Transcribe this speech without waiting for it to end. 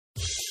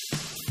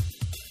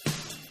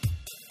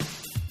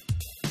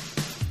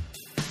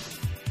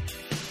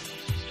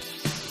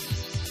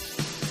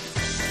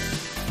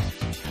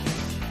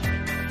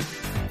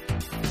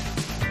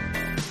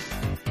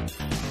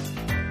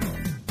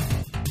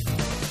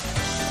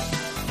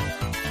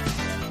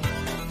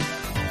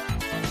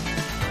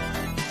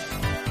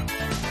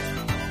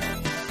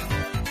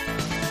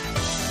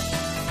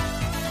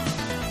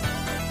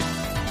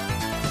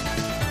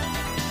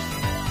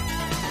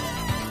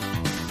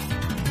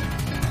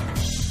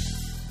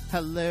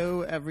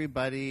Hello,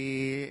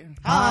 everybody.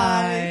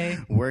 Hi.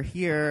 We're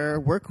here.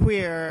 We're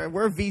queer.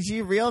 We're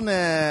VG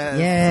Realness.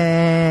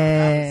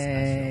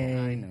 Yay.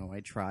 I know.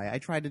 I try. I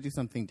try to do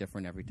something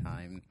different every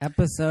time.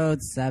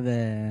 Episode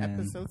 7.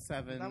 Episode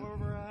 7. Is that where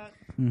we're at?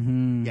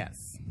 Mm-hmm. Yes.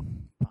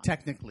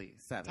 Technically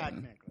 7.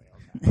 Technically,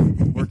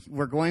 okay.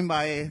 We're going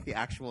by the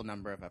actual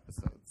number of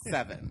episodes.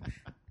 7.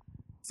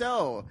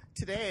 So,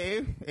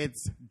 today,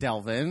 it's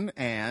Delvin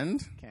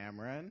and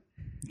Cameron.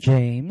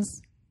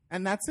 James.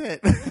 And that's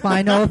it.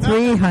 Final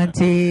 3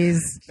 hunties.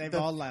 They've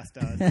all left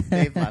us.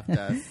 They've left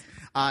us.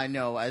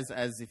 No,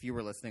 as if you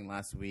were listening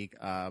last week,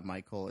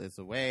 Michael is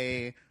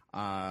away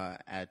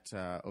at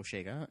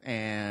Oshega,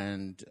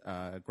 and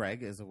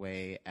Greg is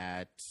away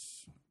at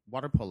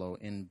water polo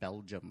in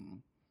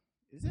Belgium.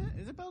 Is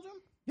it Belgium?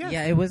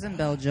 Yeah, it was in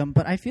Belgium,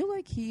 but I feel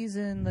like he's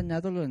in the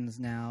Netherlands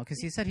now because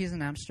he said he's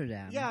in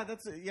Amsterdam. Yeah,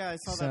 I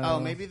saw So- that. Oh,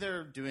 maybe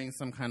they're doing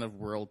some kind of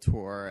world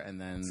tour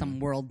and then Some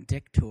world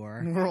dick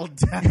tour. world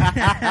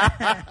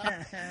a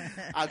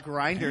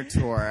grinder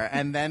tour,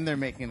 and then they're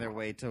making their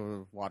way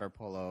to water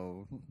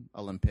polo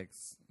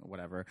Olympics,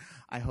 whatever.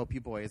 I hope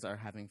you boys are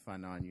having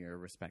fun on your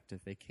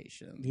respective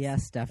vacations.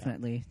 Yes,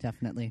 definitely.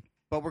 Definitely.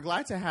 But we're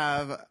glad to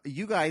have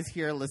you guys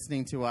here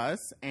listening to us,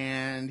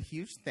 and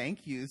huge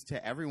thank yous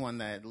to everyone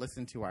that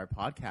listened to our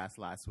podcast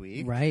last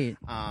week. Right.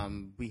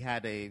 We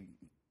had a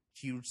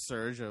huge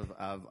surge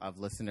of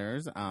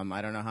listeners.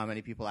 I don't know how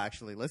many people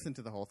actually listened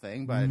to the whole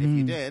thing, but if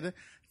you did,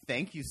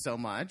 thank you so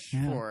much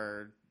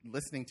for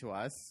listening to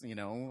us. You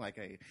know,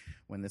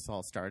 when this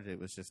all started, it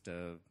was just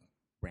a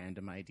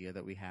random idea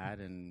that we had,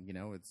 and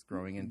it's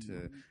growing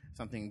into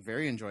something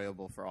very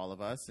enjoyable for all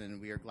of us, and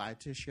we are glad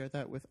to share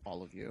that with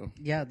all of you.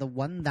 Yeah, the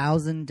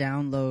 1,000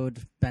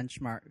 download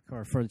benchmark,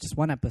 or for just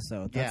one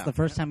episode. That's Yeah. the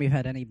first time we've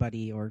had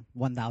anybody or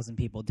 1,000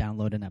 people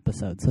download an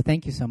episode. So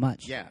thank you so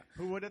much. Yeah.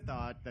 Who would have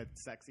thought that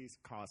sexy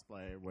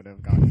cosplay would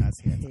have gotten us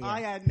hits? Yeah.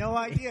 I had no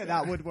idea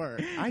that would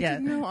work. I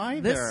didn't know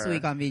either. This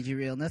week on VG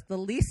Realness, the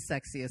least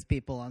sexiest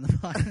people on the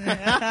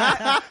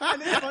podcast.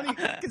 And it's funny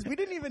because we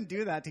didn't even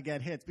do that to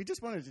get hits. We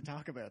just wanted to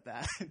talk about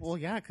that. Well,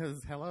 yeah,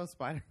 because Hello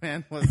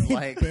Spider-Man was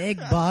like... Big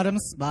bottom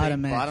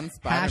Spider-Man. bottom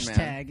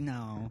Spider-Man. Hashtag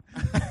no.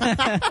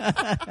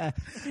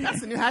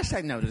 That's the new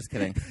hashtag. No, just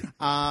kidding.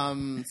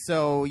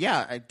 So,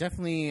 yeah, I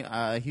definitely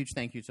a huge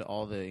thank you to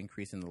all the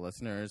increase in the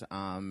listeners.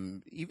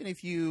 Even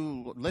if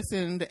you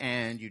listened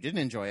and you didn't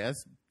enjoy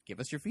us, give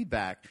us your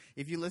feedback.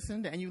 If you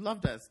listened and you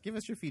loved us, give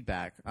us your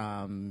feedback.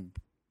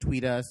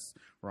 Tweet us.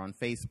 We're on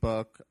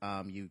Facebook.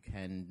 You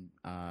can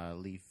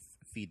leave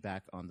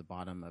feedback on the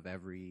bottom of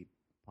every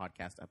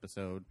podcast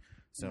episode.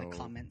 So In the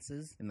comments.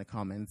 In the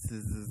comments.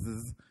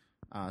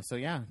 So,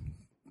 yeah,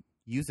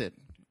 use it.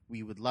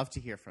 We would love to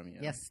hear from you.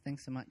 Yes,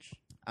 thanks so much.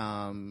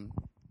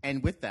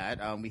 And with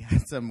that, we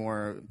had some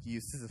more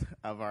uses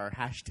of our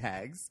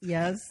hashtags.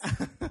 Yes.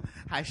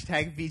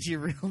 Hashtag VG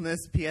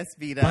Realness PS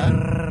Vita.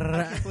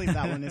 I can't believe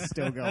that one is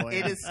still going.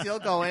 It is still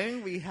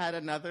going. We had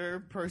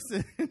another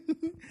person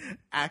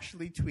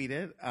actually tweet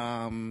it,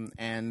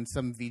 and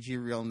some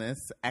VG Realness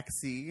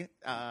XC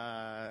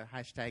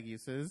hashtag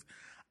uses.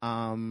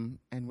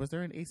 And was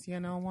there an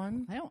ACNL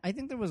one? I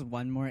think there was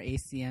one more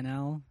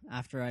ACNL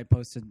after I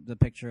posted the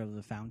picture of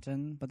the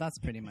fountain, but that's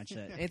pretty much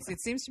it. It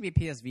seems to be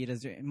PS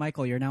Vita's.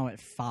 Michael, you're now at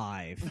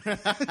 5.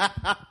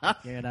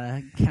 You're at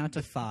a count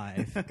of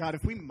 5. God,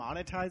 if we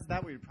monetized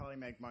that, we'd probably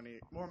make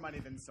more money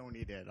than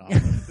Sony did. Off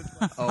of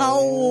this.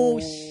 Oh,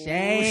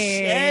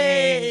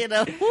 shade.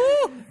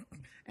 Woo!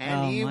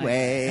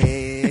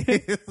 Anyway.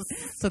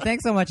 So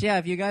thanks so much. Yeah,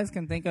 if you guys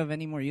can think of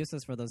any more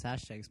uses for those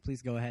hashtags,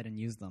 please go ahead and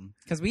use them.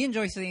 Because we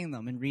enjoy seeing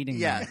them and reading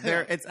them.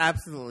 Yeah, it's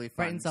absolutely fun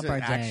Brightens up to our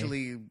day.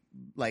 actually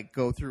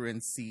go through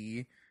and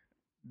see,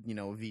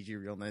 VG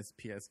Realness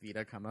PS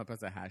Vita come up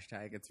as a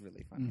hashtag. It's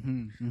really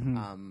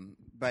fun.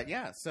 But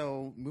yeah,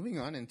 so moving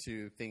on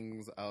into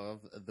things of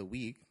the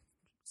week,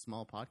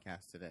 small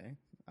podcast today.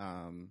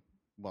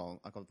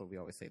 Well, we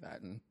always say that,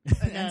 and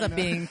It ends up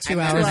being 2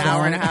 and hours an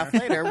hour and a long. half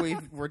later,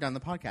 we're done the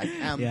podcast.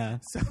 Yeah.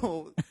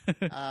 So,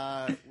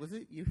 was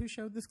it you who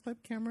showed this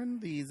clip, Cameron?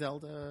 The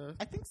Zelda.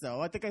 I think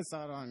so. I think I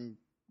saw it on.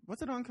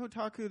 Was it on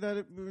Kotaku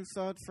that we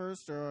saw it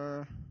first,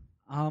 or?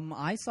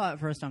 I saw it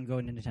first on Go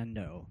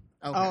Nintendo,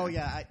 Okay. Oh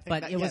yeah, I think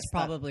but that, it was yes, that-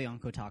 probably on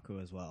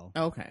Kotaku as well.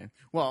 Okay.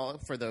 Well,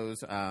 for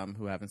those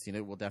who haven't seen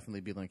it, we'll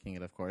definitely be linking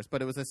it, of course.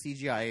 But it was a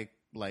CGI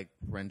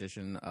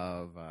rendition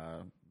of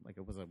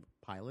it was a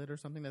pilot or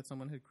something that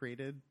someone had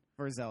created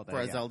for Zelda. for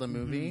a Zelda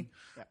movie.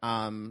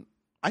 Yeah.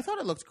 I thought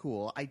it looked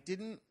cool. I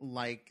didn't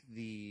like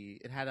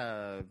it had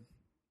a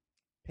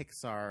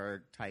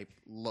Pixar type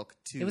look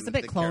to It was a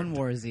bit the Clone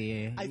character.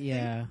 Warsy. I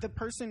Yeah. think the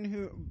person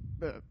who,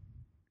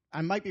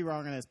 I might be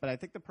wrong on this, but I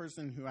think the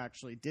person who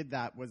actually did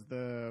that was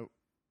the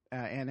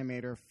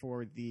animator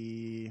for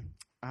the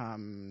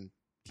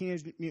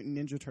Teenage Mutant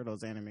Ninja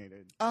Turtles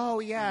animated. Oh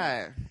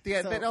yeah,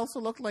 yeah. So- That also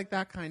looked like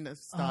that kind of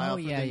style Oh, for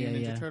yeah, the new yeah,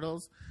 Ninja yeah.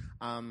 Turtles.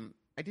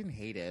 I didn't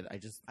hate it. I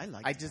just I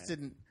liked just it.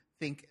 didn't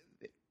think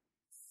it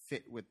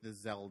fit with the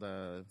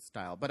Zelda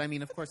style. But I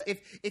mean, of course,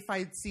 if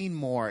I'd seen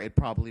more, it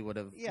probably would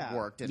have Yeah.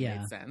 worked and Yeah.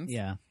 made sense.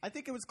 Yeah. I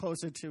think it was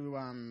closer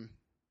to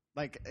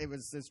like it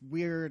was this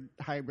weird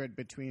hybrid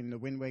between the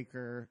Wind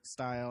Waker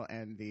style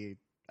and the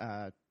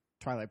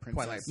Twilight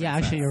Princess. Twilight Yeah,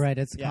 Princess. actually, you're right.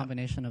 It's a Yeah.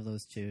 combination of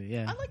those two.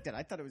 Yeah. I liked it.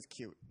 I thought it was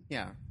cute.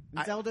 Yeah.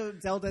 Zelda,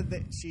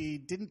 she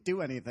didn't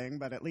do anything,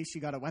 but at least she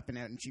got a weapon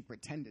out and she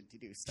pretended to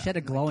do stuff. She had a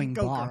I'm like, glowing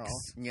go, box.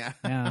 girl. Yeah.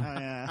 Yeah. Oh,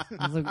 yeah.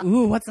 I was like,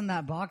 ooh, what's in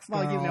that box, girl?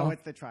 Well, you know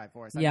it's the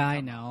Triforce. Yeah, I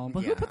mean, come know. on.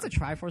 But who Yeah. puts a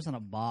Triforce in a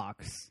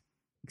box?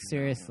 Like,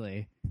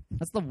 seriously.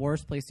 That's the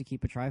worst place to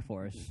keep a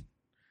Triforce.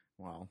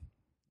 Well,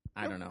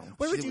 I don't know.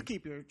 Where She would you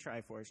keep your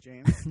Triforce,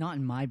 James? Not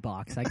in my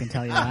box, I can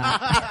tell you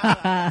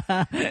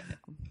that.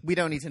 We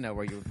don't need to know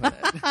where you would put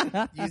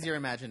it. Use your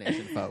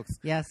imagination, folks.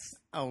 Yes.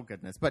 Oh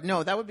goodness, but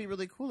no, that would be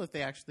really cool if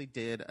they actually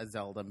did a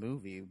Zelda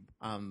movie.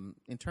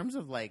 In terms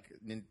of like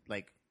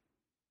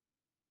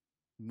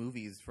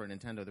movies for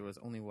Nintendo, there was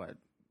only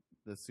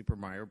the Super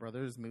Mario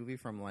Brothers movie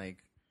from like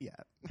Yeah.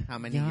 how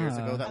many years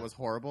Yeah. ago that was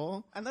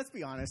horrible. And let's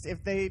be honest,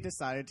 if they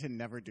decided to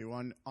never do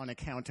one on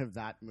account of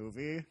that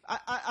movie,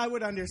 I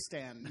would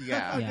understand.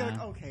 Yeah. I'd be Yeah.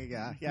 like, okay,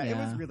 yeah, it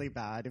was Yeah. really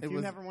bad. If It you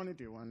was- never want to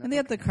do one. And they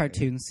had the okay.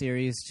 cartoon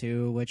series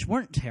too, which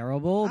weren't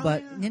terrible, Oh,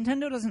 but yeah.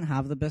 Nintendo doesn't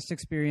have the best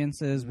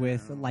experiences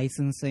with No.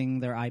 licensing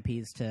their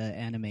IPs to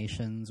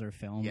animations or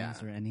films Yeah.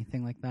 or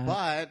anything like that.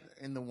 But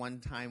in the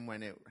one time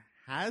when it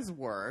has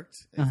worked,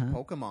 is Uh-huh.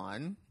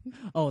 Pokemon.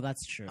 Oh,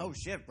 that's true. Oh,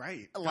 shit,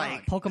 right.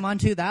 Like- God. Pokemon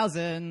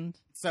 2000.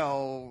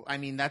 So I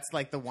mean, that's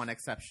like the one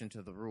exception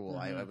to the rule. Mhm.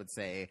 I would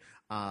say,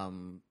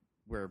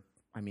 where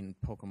I mean,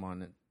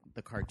 Pokemon,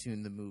 the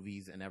cartoon, the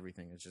movies, and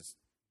everything is just.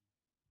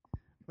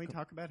 Can we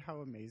talk about how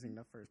amazing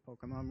the first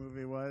Pokemon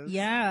movie was?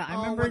 Yeah, I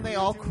remember when they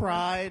all you-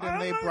 cried and Oh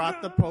they my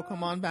brought the God.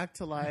 Pokemon back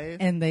to life.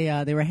 And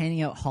they were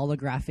handing out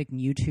holographic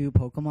Mewtwo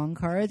Pokemon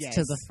cards to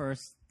Yes. the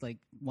first like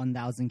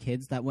 1,000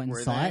 kids that went and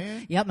Were saw they?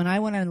 it. Yep, and I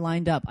went and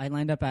lined up. I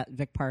lined up at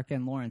Vic Park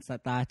and Lawrence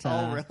at that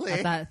Oh, really?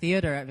 at that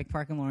theater at Vic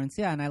Park and Lawrence.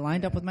 Yeah, and I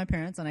lined up Yeah. with my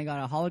parents and I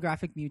got a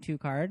holographic Mewtwo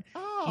card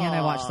Oh. and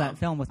I watched that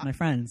film with my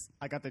friends.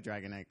 I got the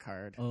Dragonite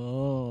card.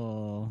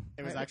 Oh,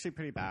 It was actually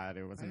pretty bad.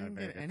 It I wasn't a didn't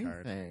very get good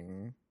card.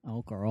 anything.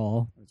 oh,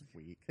 girl. It was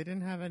weak. They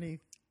didn't have any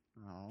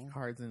Oh.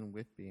 cards in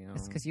Whitby.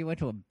 It's because you went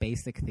to a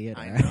basic theater.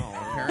 I know,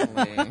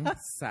 apparently.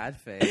 Sad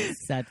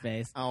face. Sad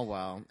face. Oh,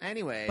 well.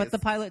 Anyway. But the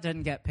pilot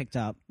didn't get picked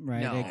up,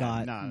 right? No, it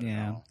got Not at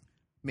yeah. all.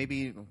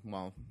 Maybe,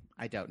 well,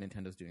 I doubt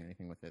Nintendo's doing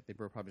anything with it. They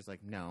were probably just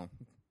like, no,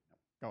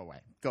 Go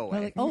away. go We're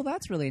away. like, oh,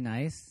 that's really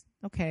nice.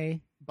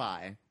 Okay,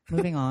 Bye.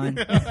 moving on.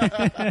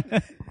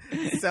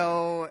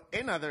 So,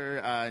 in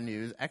other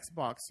news,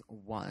 Xbox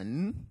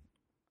One,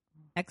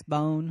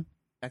 X-Bone,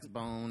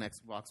 Xbone,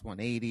 Xbox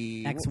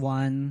 180,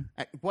 X1,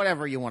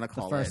 whatever you want to the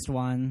call first it.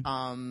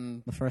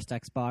 one, the first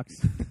Xbox.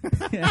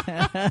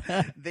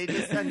 They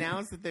just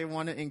announced that they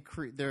want to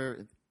increase.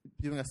 They're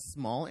doing a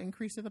small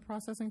increase to the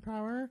processing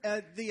power.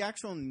 The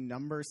actual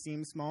number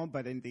seems small,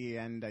 but in the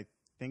end, I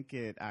think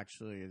it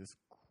actually is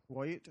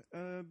quite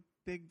a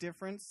big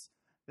difference.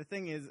 The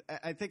thing is,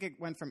 I think it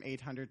went from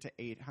 800 to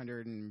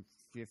 850.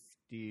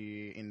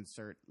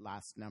 Insert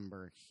last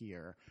number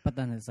here. But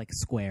then it's like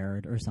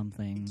squared or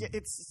something. Yeah,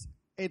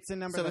 it's a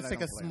number. So that it's I like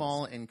a don't believe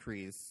small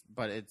increase,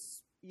 but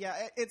it's Yeah,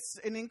 it's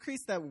an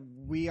increase that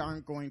we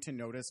aren't going to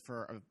notice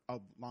for a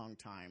long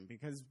time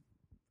because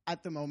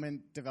at the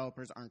moment,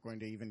 developers aren't going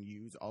to even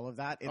use all of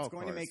that. It's Of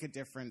going to course. make a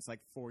difference like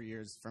 4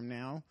 years from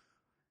now.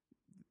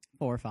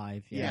 4 or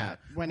 5. Yeah. yeah. Well,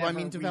 I Whenever mean,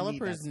 we need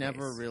developers that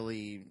never space.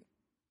 really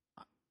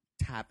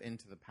tap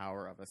into the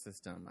power of a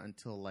system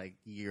until like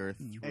year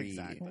 3.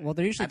 Exactly. Well,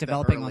 they're usually At the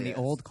developing on the earliest.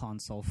 old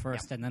console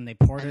first, and then they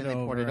port And it then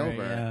they over. port it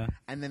over. Yeah.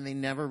 And then they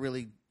never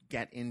really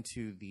get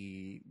into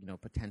the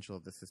potential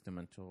of the system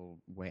until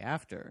way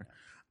after.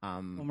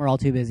 When we're all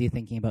too busy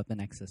thinking about the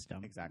next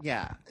system. Exactly.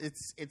 Yeah,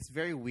 it's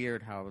very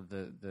weird how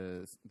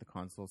the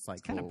console cycle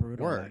It's kind of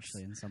brutal, works.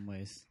 actually, in some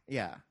ways.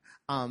 Yeah.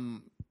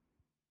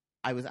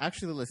 I was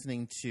actually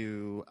listening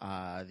to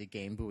the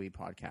Game Buoy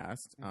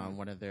podcast,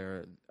 one of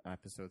their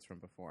episodes from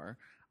before.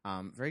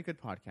 Very good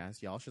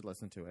podcast. Y'all should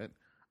listen to it.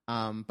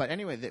 But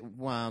anyway,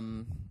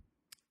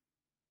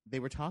 they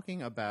were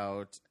talking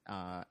about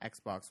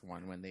Xbox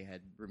One when they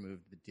had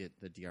removed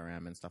the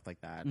DRM and stuff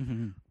like that.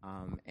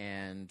 Mm-hmm.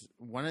 And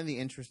one of the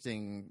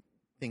interesting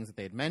things that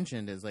they had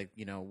mentioned is like,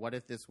 what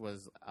if this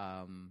was,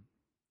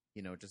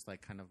 just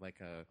like kind of like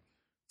a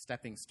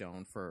stepping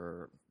stone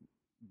for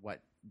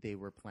what they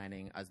were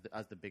planning as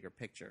the bigger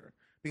picture?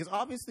 Because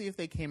obviously, if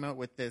they came out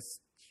with this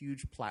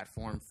huge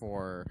platform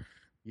for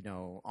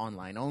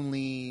online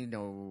only,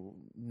 no,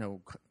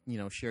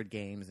 shared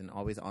games and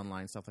always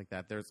online stuff like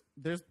that.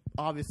 There's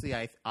obviously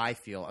I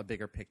feel a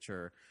bigger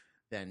picture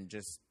than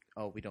just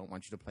we don't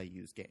want you to play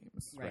used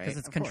games, right? Because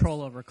it's Of course.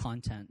 control over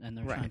content, and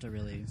they're Right. trying to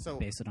really So,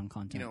 base it on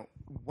content.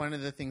 One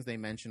of the things they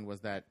mentioned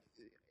was that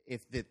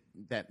if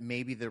that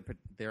maybe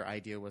their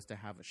idea was to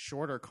have a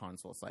shorter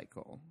console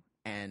cycle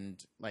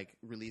and like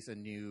release a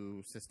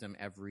new system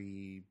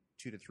every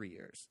 2 to 3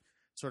 years,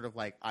 sort of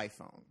like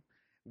iPhone.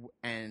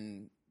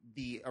 And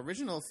the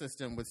original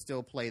system would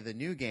still play the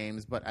new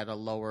games, but at a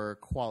lower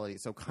quality.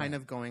 So kind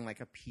of going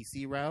like a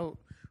PC route,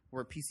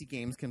 where PC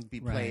games can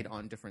be played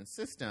on different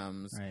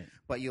systems,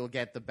 but you'll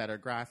get the better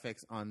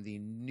graphics on the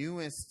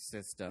newest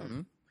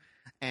system.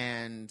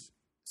 And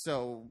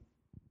so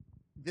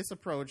this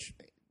approach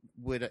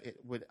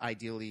would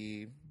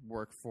ideally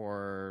work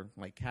for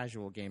like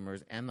casual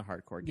gamers and the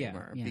hardcore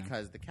gamer,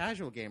 because the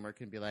casual gamer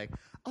can be like,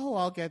 oh,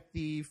 I'll get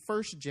the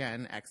first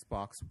gen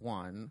Xbox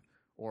One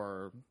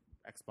or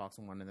Xbox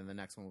One, and then the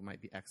next one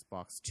might be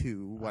Xbox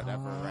 2,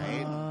 whatever,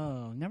 right?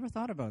 Oh, never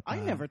thought about that. I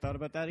never thought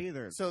about that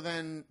either. So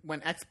then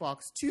when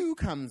Xbox 2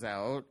 comes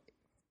out,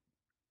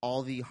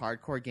 all the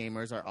hardcore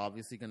gamers are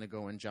obviously going to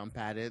go and jump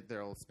at it.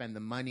 They'll spend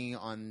the money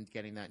on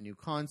getting that new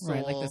console.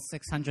 Right, like the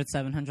 $600,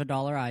 $700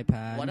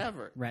 iPad.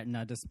 Whatever.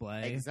 Retina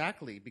display.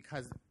 Exactly,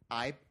 because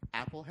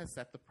Apple has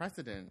set the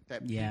precedent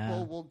that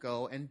people will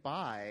go and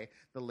buy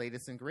the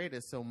latest and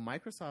greatest. So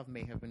Microsoft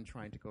may have been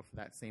trying to go for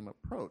that same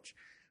approach,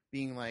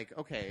 being like,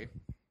 okay,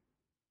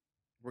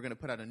 we're going to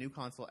put out a new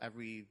console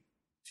every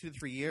 2 to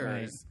 3 years.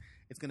 Right.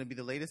 It's going to be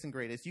the latest and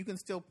greatest. You can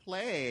still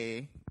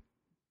play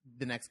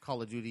the next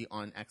Call of Duty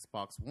on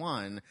Xbox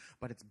One,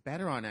 but it's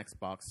better on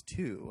Xbox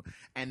 2.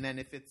 And then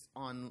if it's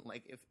on,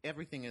 like, if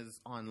everything is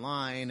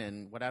online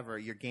and whatever,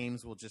 your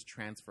games will just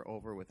transfer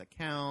over with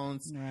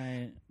accounts.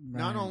 Right.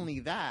 Not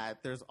only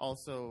that, there's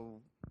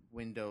also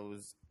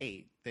Windows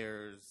 8.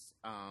 There's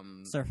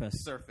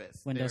Surface.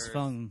 Windows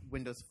Phone.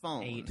 Windows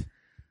Phone. 8.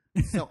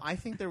 So I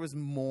think there was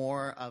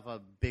more of a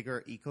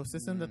bigger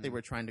ecosystem that they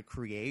were trying to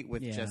create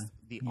with just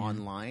the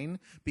online,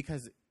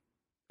 because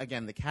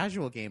again, the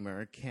casual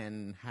gamer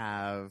can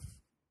have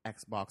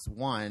Xbox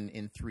One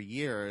in 3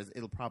 years.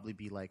 It'll probably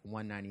be like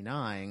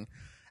 $199,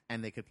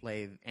 and they could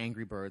play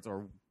Angry Birds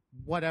or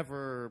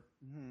whatever.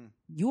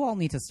 You all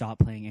need to stop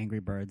playing Angry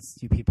Birds,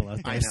 you people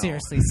out there.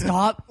 Seriously,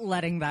 stop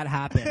letting that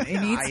happen.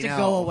 It needs to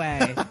go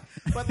away.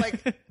 But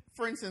like,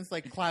 for instance,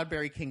 like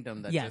Cloudberry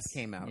Kingdom that just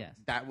came out. Yes.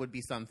 That would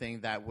be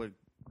something that would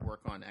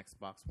work on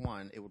Xbox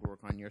One. It would work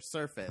on your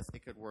Surface.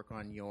 It could work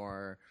on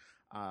your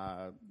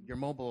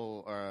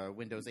mobile or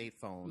Windows 8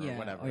 phone or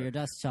whatever. Or your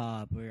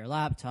desktop or your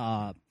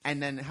laptop.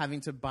 And then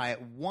having to buy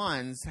it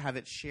once, have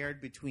it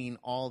shared between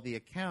all the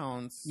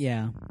accounts.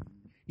 Yeah.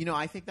 You know,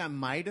 I think that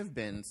might have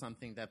been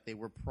something that they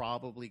were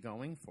probably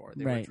going for.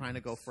 They were trying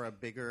to go for a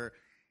bigger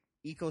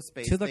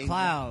ecospace. To the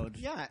cloud.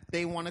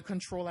 They want to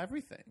control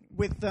everything.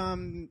 With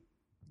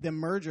the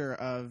merger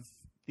of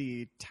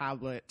the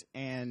tablet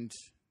and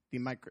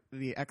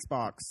the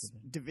Xbox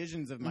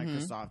divisions of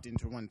Microsoft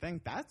into one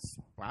thing, that's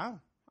wow.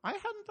 I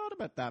hadn't thought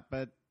about that,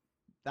 but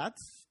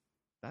that's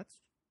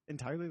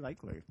entirely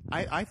likely.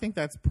 I think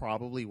that's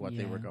probably what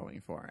they were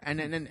going for. And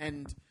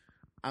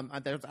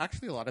there's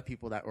actually a lot of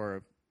people that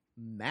were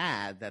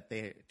mad that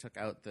they took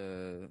out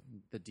the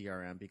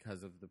DRM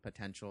because of the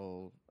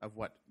potential of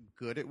what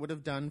good it would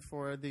have done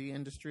for the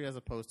industry, as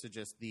opposed to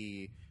just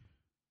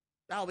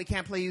we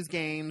can't play used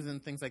games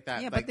and things like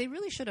that. Yeah, like, but they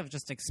really should have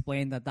just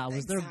explained that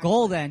was their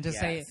goal then, to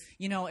say,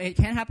 it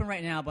can't happen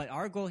right now, but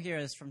our goal here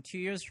is from 2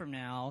 years from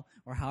now,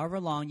 or however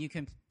long, you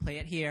can play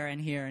it here and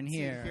here and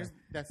here.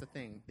 That's the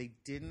thing. They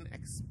didn't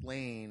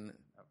explain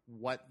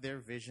what their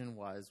vision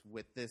was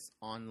with this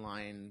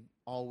online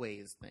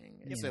always thing.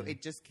 Yeah. So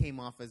it just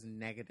came off as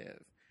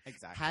negative.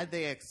 Exactly. Had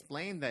they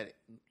explained that,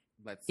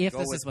 if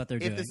this is what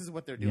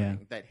they're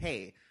doing, that,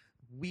 hey,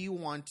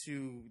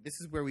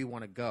 this is where we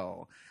want to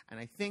go. And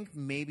I think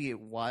maybe it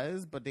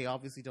was, but they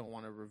obviously don't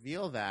want to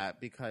reveal that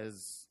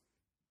because,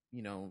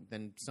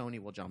 then Sony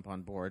will jump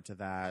on board to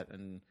that.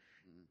 And,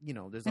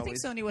 there's I think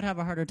Sony would have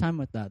a harder time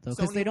with that, though,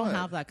 because they don't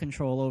have that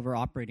control over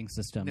operating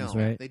systems,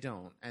 right? They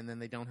don't. And then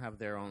they don't have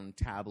their own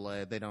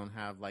tablet. They don't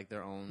have,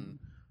 their own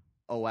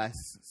OS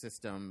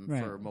system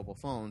for mobile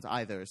phones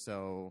either,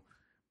 so...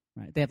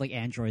 Right, they have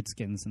Android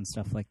skins and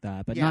stuff like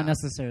that, but not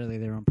necessarily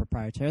their own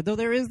proprietary. Though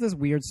there is this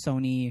weird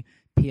Sony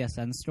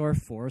PSN store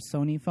for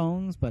Sony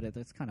phones, but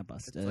it's kind of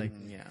busted.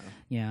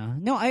 Yeah.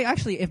 No,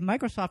 if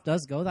Microsoft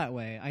does go that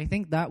way, I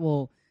think that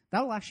will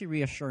actually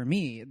reassure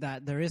me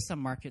that there is some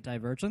market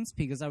divergence,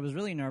 because I was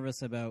really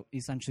nervous about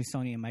essentially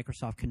Sony and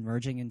Microsoft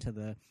converging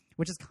into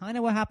which is kind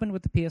of what happened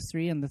with the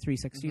PS3 and the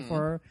 360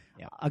 for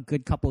a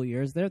good couple of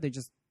years there.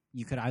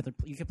 You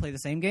could play the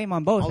same game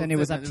on both, and it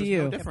was up to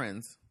you. No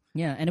difference.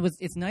 Yeah, and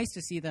it's nice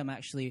to see them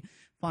actually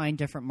find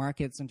different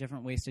markets and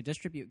different ways to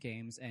distribute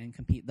games and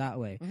compete that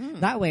way. Mm-hmm.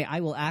 That way,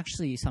 I will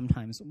actually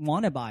sometimes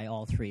want to buy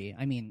all three.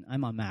 I mean,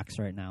 I'm on Max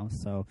right now,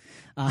 so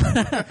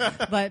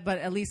but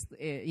at least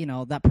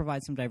that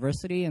provides some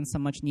diversity and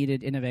some much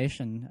needed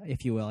innovation,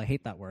 if you will. I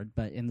hate that word,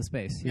 but in the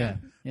space, yeah.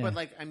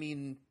 But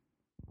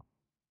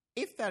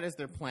if that is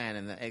their plan,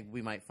 and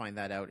we might find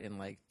that out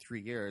in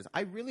 3 years,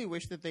 I really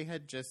wish that they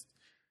had just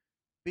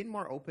been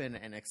more open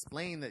and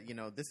explain that,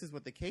 this is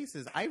what the case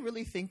is. I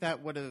really think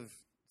that would have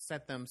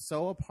set them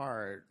so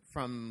apart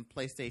from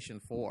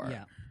PlayStation 4.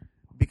 Yeah.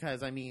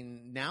 because I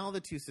mean now the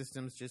two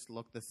systems just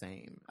look the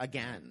same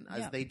again as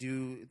Yeah. they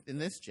do in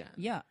this gen.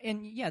 Yeah,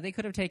 and they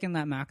could have taken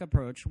that Mac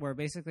approach where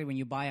basically when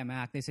you buy a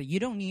Mac, they say you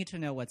don't need to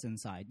know what's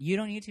inside. You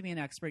don't need to be an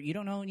expert. You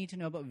don't need to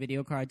know about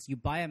video cards. You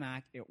buy a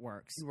Mac, it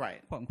works.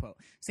 Right. Quote unquote.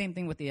 Same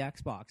thing with the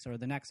Xbox or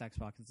the next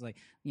Xbox. It's like,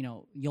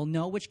 you'll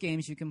know which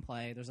games you can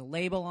play. There's a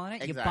label on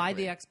it. You buy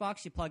the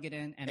Xbox, you plug it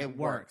in, and it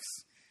works.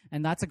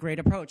 And that's a great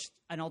approach,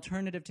 an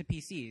alternative to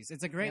PCs.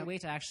 It's a great way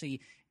to actually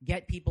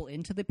get people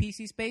into the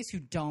PC space who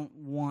don't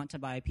want to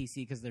buy a PC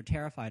because they're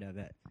terrified of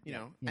it.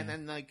 And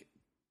then like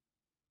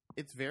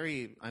it's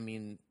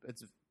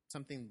it's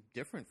something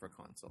different for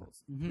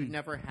consoles. Mm-hmm. We've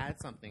never had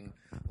something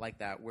like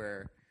that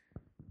where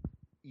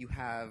you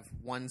have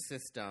one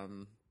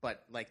system,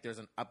 but like there's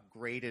an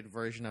upgraded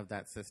version of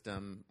that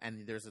system,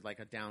 and there's like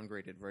a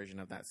downgraded version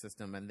of that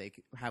system, and they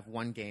have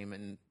one game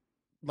and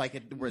like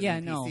it was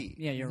in PC.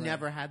 Yeah, you're right.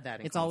 Never had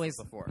that in It's consoles always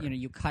before.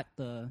 you cut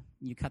the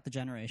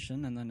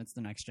generation, and then it's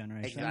the next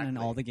generation, and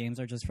Exactly. all the games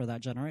are just for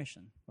that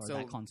generation or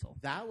that console.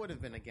 That would have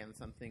been again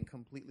something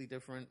completely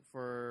different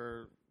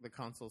for the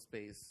console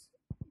space.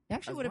 It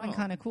actually as would have been well.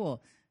 kind of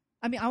cool.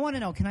 I mean, I want to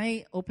know, can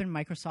I open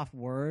Microsoft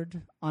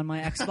Word on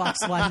my Xbox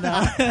One,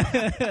 though?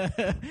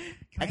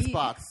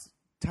 Xbox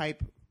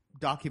type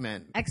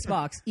document.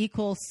 Xbox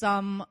equals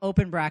some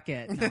open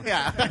bracket. No.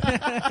 Yeah.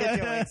 Get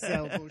your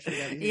Excel bullshit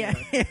out of here.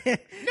 Yeah.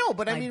 No,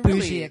 but I Like mean, bougie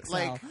really, Excel.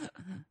 like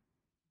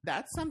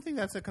that's something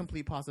that's a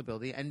complete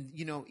possibility. And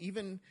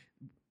even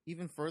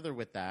further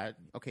with that,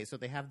 okay, so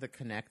they have the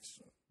Connect,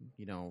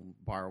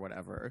 bar or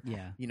whatever.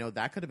 Yeah.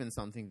 That could have been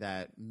something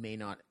that may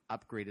not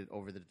upgraded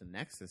over the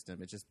next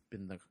system. It's just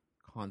been the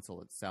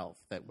console itself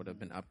that would have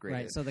been upgraded.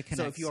 Right, so the Kinect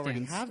So if you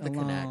already stands have the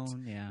alone,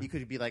 Kinect, yeah. you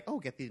could be like, oh,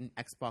 get the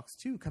Xbox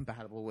 2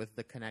 compatible with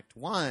the Kinect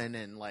 1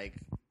 and like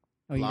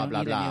Oh, you blah, don't blah,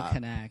 need blah. a new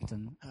Kinect.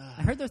 And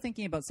I heard they're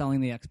thinking about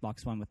selling the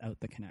Xbox One without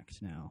the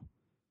Kinect now.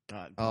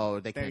 Oh,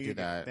 they There can't you do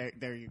go. that.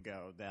 There you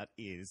go. That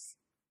is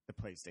the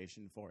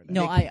PlayStation 4.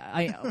 No,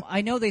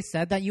 I know they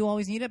said that you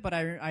always need it, but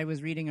I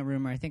was reading a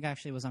rumor. I think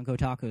actually it was on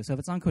Kotaku. So if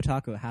it's on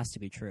Kotaku, it has to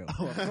be true.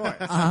 Oh, of course.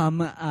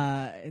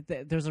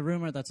 There's a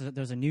rumor that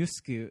there's a new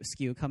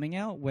SKU coming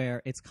out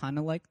where it's kind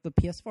of like the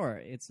PS4.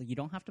 It's you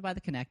don't have to buy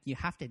the Kinect. You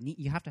have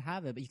to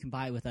have it, but you can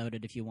buy it without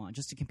it if you want,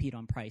 just to compete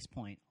on price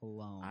point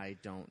alone. I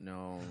don't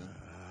know.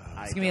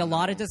 There's gonna be a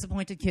lot of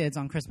disappointed kids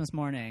on Christmas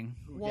morning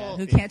Well,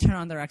 who can't turn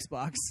on their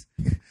Xbox.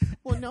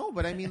 Well, no,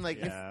 but I mean, like,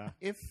 Yeah.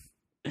 if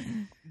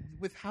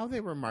with how they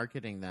were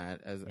marketing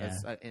that as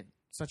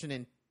such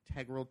an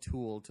integral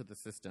tool to the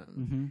system,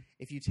 Mm-hmm.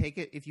 if you take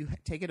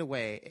it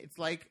away, it's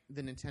like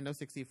the Nintendo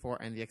 64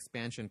 and the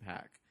expansion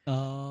pack.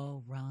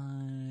 Oh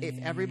right. If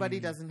everybody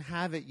doesn't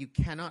have it, you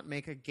cannot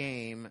make a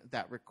game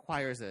that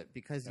requires it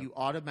because you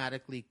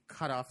automatically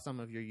cut off some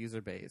of your user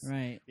base.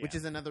 Right. Which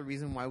is another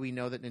reason why we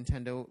know that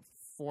Nintendo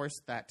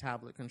forced that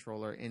tablet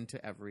controller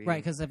into every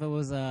Right, because if it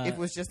was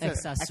just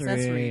accessory. an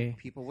accessory,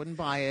 people wouldn't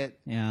buy it.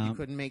 Yeah. You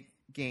couldn't make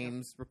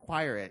games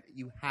require it.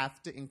 You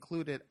have to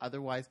include it,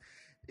 otherwise,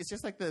 it's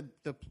just like the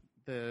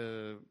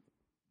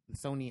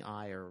Sony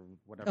Eye or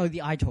whatever. Oh, the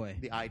iToy.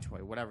 The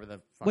iToy, whatever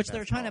the fuck Which that's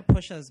they're trying called. to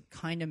push as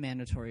kind of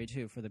mandatory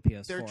too for the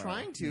PS4. They're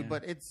trying to, Yeah.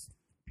 but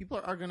people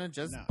are going to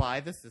just No. buy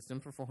the system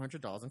for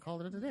 $400 and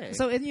call it a day.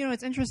 So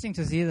it's interesting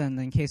to see then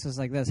in cases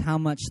like this how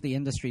much the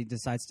industry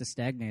decides to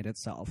stagnate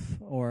itself,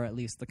 or at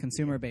least the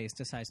consumer base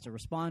decides to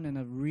respond in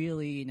a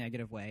really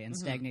negative way and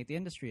stagnate the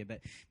industry a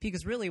bit.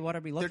 Because really, what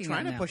are we they're looking trying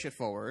at to now? push it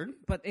forward.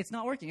 But it's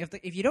not working.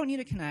 If you don't need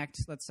a Kinect,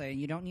 let's say,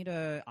 you don't need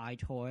a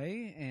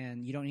iToy,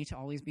 and you don't need to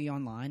always be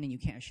online, and you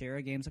can't share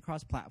games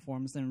across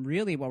platforms, then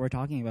really what we're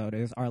talking about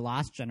is our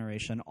last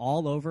generation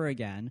all over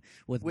again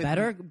with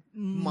better,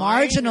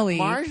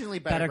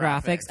 marginally better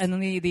graphics, and then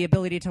the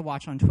ability to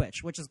watch on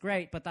Twitch, which is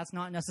great, but that's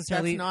not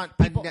necessarily. That's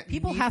not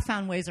people have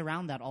found ways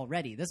around that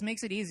already. This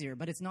makes it easier,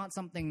 but it's not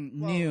something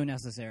new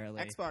necessarily.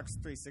 Xbox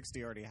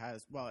 360 already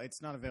has. Well,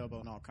 it's not available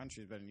in all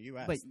countries, but in the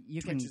U.S., But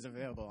you Twitch can- is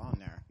available on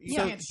there. You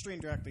Yeah. can't stream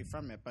directly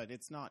from it, but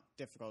it's not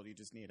difficult. You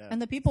just need a. And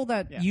the people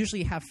that Yeah.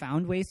 usually have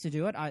found ways to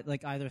do it,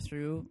 like either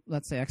through,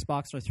 let's say,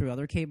 Xbox or through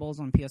other cables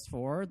on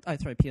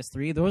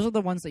PS3, those are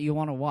the ones that you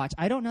want to watch.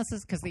 I don't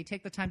necessarily, because they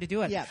take the time to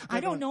do it. Yeah, I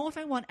they're don't going- know if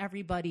I want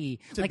everybody,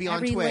 To like be on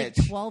every like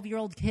Twitch.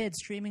 12-year-old kid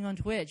streaming on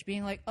Twitch,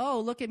 being like, oh,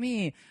 look at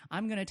me.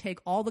 I'm going to take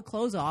all the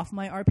clothes off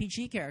my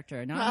RPG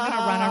character. Now I'm going to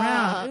run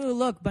around. Ooh,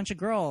 look, bunch of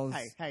girls.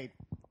 Hey,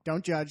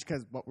 don't judge,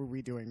 because what were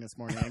we doing this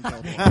morning in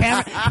Guild Wars?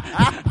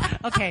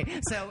 Okay,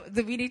 so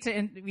we need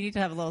to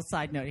have a little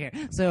side note here.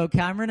 So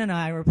Cameron and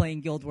I were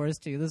playing Guild Wars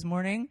 2 this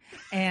morning,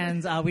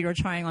 and we were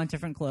trying on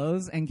different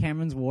clothes. And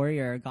Cameron's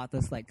warrior got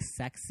this like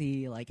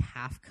sexy like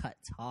half cut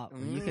top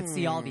where you could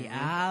see all the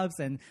abs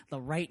and the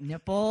right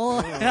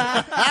nipple.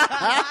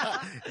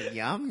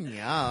 Yum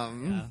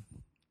yum.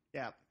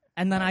 Yeah.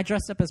 And then I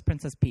dressed up as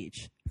Princess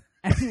Peach.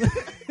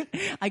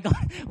 I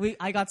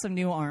got some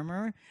new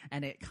armor,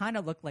 and it kind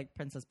of looked like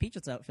Princess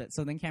Peach's outfit.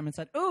 So then Cameron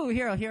said, "Oh,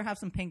 here, have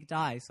some pink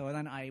dye." So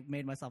then I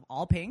made myself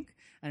all pink,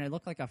 and I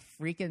looked like a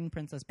freaking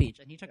Princess Peach.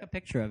 And he took a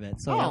picture of it.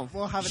 So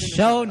we'll have it in the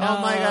show show notes.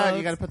 Oh my god,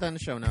 you got to put that in the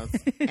show notes.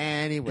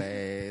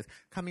 Anyways,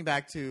 coming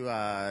back to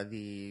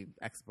the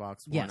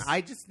Xbox One, Yes.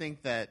 I just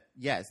think that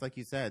yes, like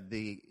you said,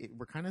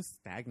 we're kind of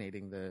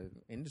stagnating the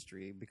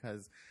industry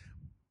because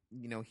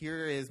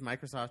here is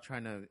Microsoft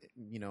trying to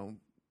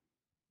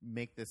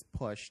make this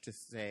push to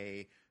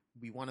say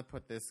we want to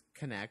put this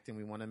Kinect and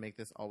we want to make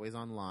this always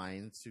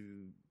online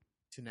to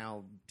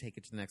now take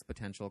it to the next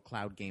potential,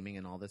 cloud gaming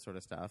and all this sort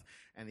of stuff.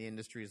 And the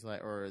industry is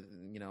like, or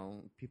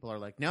people are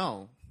like,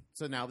 no.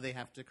 So now they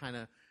have to kind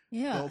of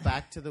go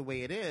back to the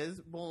way it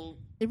is. Well,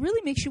 it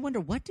really makes you wonder,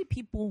 what do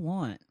people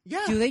want?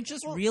 Yeah. Do they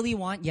just really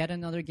want yet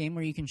another game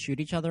where you can shoot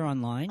each other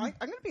online? I'm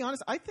going to be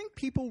honest. I think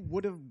people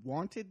would have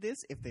wanted this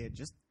if they had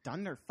just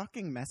done their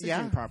fucking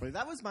messaging properly.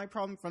 That was my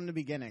problem from the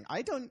beginning.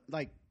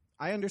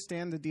 I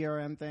understand the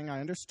DRM thing.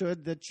 I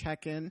understood the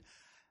check-in.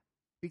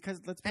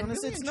 Because let's be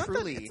honest, really it's and not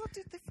truly, that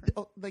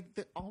different. like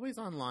the always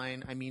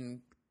online. I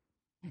mean,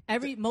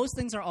 Most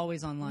things are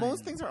always online.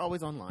 most things are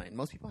always online.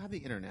 Most people have the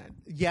internet.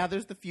 Yeah,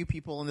 there's the few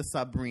people in the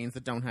submarines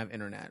that don't have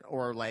internet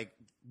or like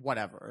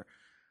whatever.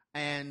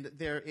 And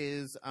there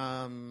is,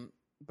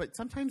 but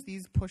sometimes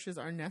these pushes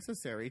are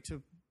necessary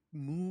to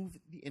move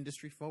the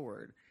industry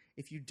forward.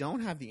 If you don't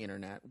have the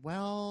internet,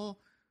 well,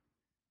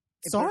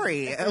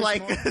 sorry, If there's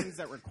like more things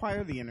that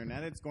require the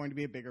internet, it's going to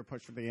be a bigger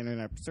push for the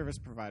internet service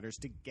providers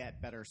to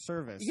get better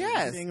service.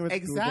 yes, Seeing with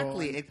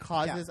exactly. Google It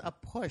causes a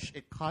push.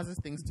 It causes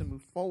things to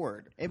move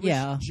forward. It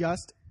was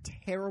just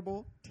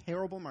terrible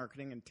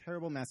marketing and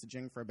terrible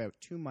messaging for about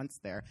 2 months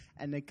there,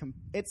 and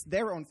it's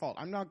their own fault.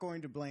 I'm not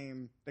going to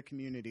blame the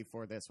community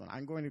for this one.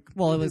 I'm going to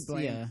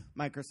blame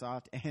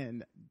Microsoft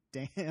and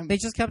damn. They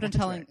just kept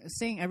on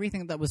saying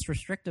everything that was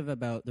restrictive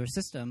about their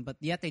system, but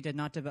yet they did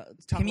not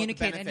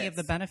communicate any of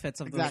the benefits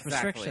of those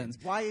restrictions.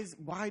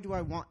 Why do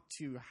I want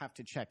to have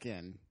to check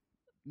in?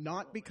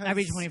 Not because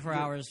every 24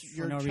 hours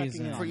for no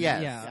reason.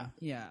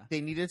 Yeah.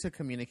 They needed to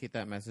communicate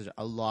that message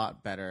a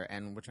lot better,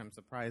 and which I'm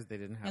surprised they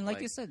didn't have. And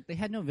like you said, they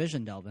had no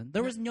vision, Delvin.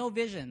 There was no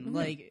vision.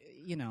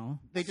 Mm-hmm.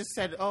 They just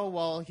said, "Oh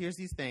well, here's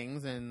these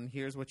things, and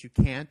here's what you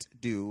can't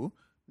do."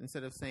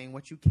 Instead of saying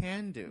what you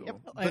can do,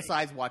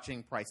 besides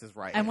watching Price is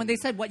Right. And when they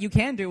said what you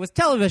can do, it was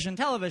television,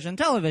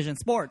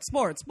 sports,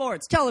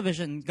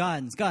 television,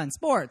 guns,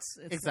 sports.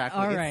 Exactly.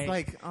 All right. It's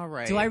like, all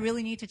right. Do I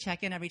really need to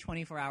check in every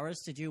 24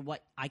 hours to do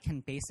what I can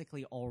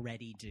basically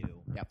already do?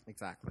 Yep,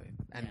 exactly.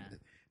 And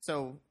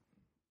so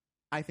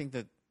I think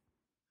that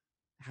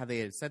how they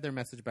had said their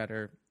message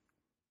better,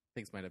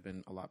 things might have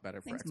been a lot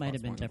better for Xbox Things might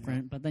have been One.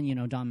 different, but then,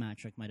 Don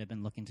Matrick might have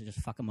been looking to just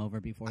fuck him over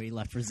before he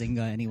left for Zynga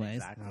anyways.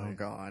 Exactly. Oh,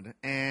 God.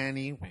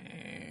 Anyways.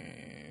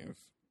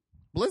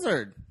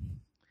 Blizzard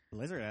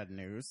had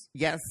news.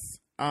 Yes.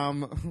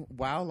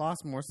 WoW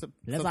lost more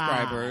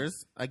subscribers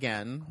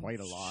again.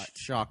 Quite a lot.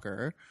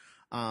 Shocker.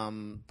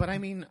 But I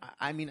mean,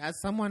 as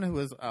someone who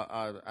was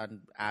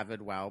an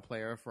avid WoW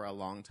player for a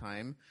long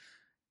time,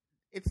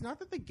 it's not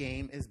that the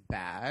game is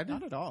bad.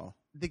 Not at all.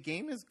 The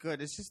game is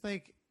good. It's just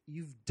like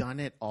you've done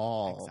it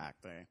all.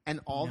 Exactly. And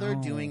all they're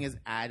doing is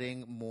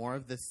adding more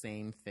of the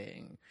same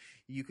thing.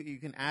 You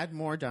can add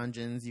more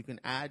dungeons, you can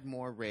add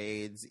more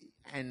raids,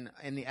 and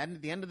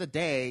at the end of the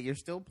day, you're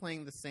still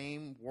playing the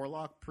same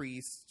warlock,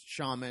 priest,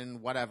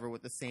 shaman, whatever,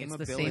 with the same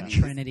abilities. The same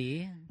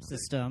Trinity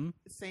system.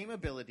 Same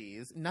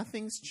abilities.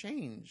 Nothing's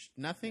changed.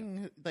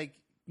 Nothing they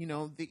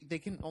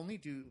can only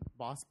do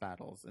boss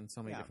battles in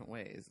so many different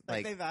ways.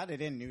 Like they've added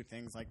in new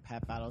things like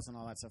pet battles and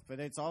all that stuff, but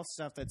it's all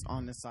stuff that's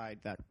on the side,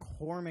 that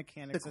core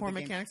mechanics.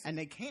 Game, and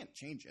they can't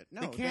change it.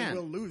 No, they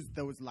will lose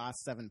those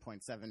last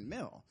 7.7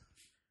 mil.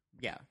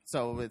 Yeah,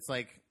 so it's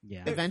like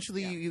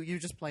eventually you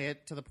just play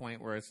it to the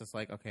point where it's just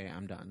like, okay,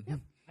 I'm done. Yeah.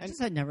 I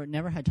just had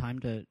never had time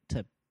to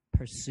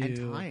pursue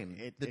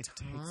the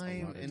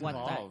time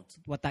involved.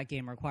 What that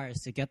game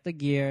requires to get the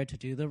gear, to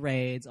do the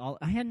raids.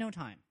 I had no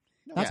time.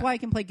 That's why I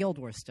can play Guild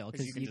Wars still,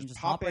 because you can just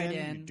hop right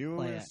in,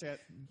 play it. Shit.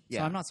 So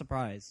I'm not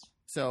surprised.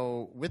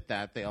 So with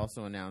that, they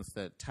also announced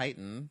that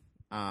Titan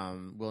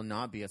will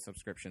not be a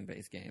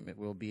subscription-based game. It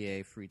will be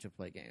a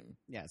free-to-play game.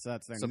 Yeah, so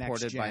that's their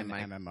supported next-gen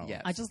by MMO.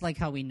 Yes. I just like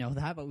how we know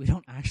that, but we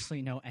don't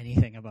actually know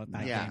anything about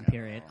that game,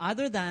 period.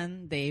 Other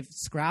than they've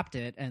scrapped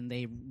it and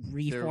they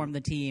reformed the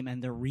team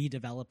and they're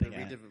redeveloping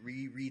it.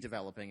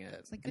 Redeveloping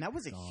it. And that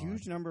was a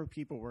huge number of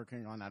people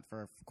working on that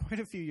for quite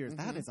a few years.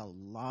 Mm-hmm. That is a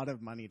lot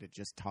of money to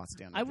just toss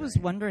down the drain. was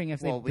wondering if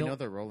they we know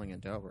they're rolling in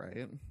dough,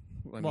 right?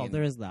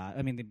 There is that.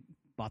 I mean, they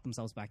bought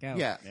themselves back out.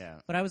 Yeah.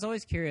 But I was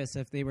always curious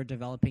if they were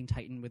developing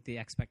Titan with the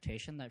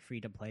expectation that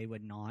free-to-play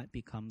would not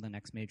become the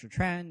next major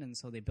trend, and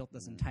so they built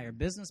this entire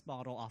business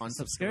model off of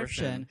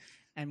subscription.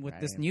 And with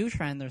this new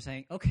trend, they're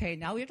saying, okay,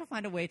 now we have to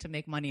find a way to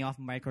make money off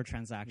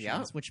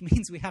microtransactions, which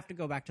means we have to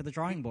go back to the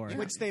drawing board.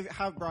 Which they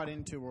have brought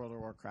into World of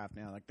Warcraft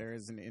now. Like there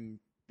is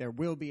there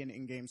will be an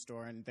in-game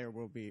store, and there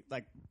will be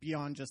like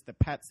beyond just the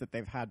pets that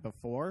they've had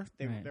before.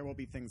 Right. There will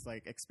be things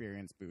like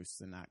experience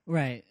boosts and that.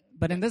 Right.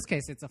 But in this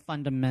case, it's a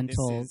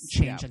fundamental This is-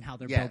 change yeah. in how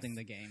they're Yes. building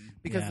the game.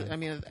 Because Yeah. I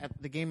mean,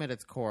 the game at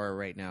its core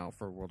right now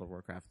for World of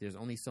Warcraft, there's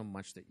only so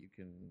much that you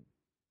can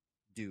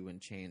do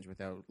and change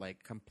without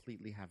like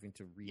completely having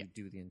to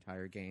redo the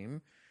entire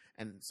game,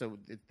 and so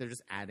they're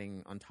just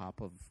adding on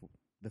top of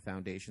the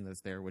foundation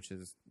that's there, which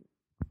is.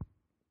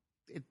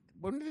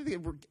 When did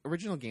the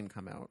original game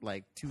come out?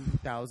 Like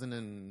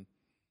 2005,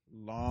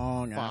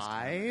 Long ass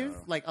time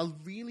ago. like a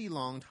really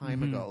long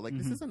time Mhm, ago. Like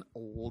this mhm. is an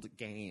old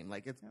game.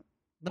 Like it's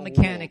the old.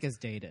 mechanic is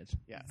dated.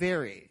 Yeah.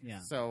 very. Yeah.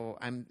 So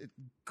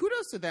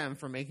kudos to them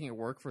for making it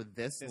work for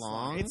this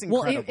long. It's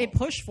Well, incredible. it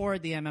pushed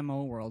forward the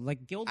MMO world.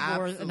 Like Guild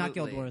Wars, not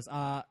Guild Absolutely. Wars,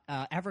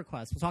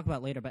 EverQuest. We'll talk about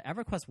it later, but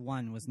EverQuest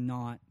 1 was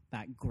not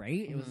that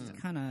great. It was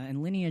kind of,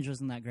 and Lineage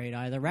wasn't that great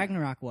either.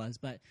 Ragnarok was,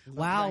 but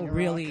WoW Ragnarok.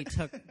 really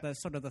took the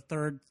sort of the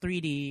third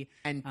 3D.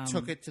 and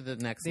took it to the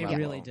next They level.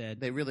 really did.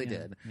 They really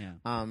Yeah, did.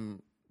 Yeah.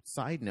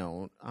 Side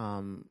note,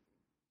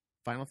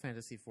 Final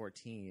Fantasy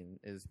 14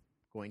 is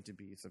going to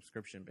be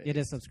subscription based. It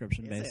is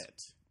subscription Is based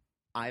it?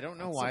 I don't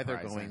know That's why they're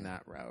surprising. going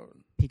that route.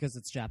 because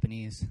it's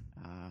Japanese.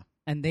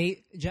 And the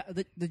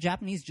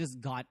Japanese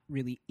just got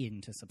really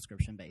into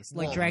subscription based,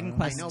 like Well, Dragon I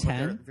Quest know, but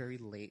they're 10. very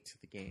late to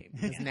the game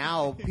because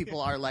now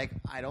people are like,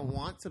 I don't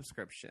want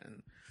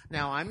subscription.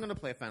 Now I'm going to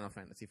play Final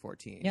Fantasy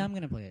 14. Yeah, I'm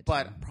gonna play it.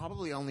 but too.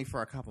 probably only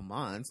for a couple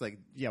months, like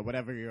Yeah,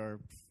 whatever you're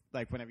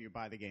like. Whenever you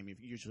buy the game, you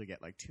usually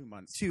get like 2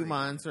 months. 2 free.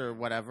 months or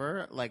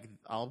whatever. Like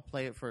I'll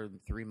play it for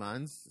 3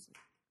 months,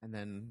 and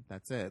then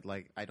that's it.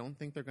 Like I don't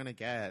think they're going to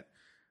get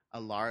a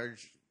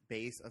large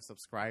base of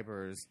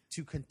subscribers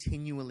to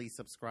continually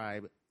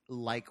subscribe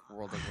like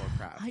World of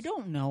Warcraft. I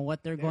don't know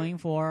what they're going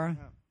for.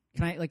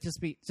 Can I like just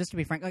to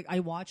be frank? Like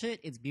I watch it,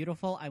 it's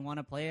beautiful. I want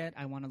to play it.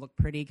 I want to look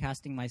pretty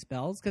casting my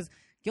spells because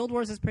Guild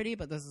Wars is pretty,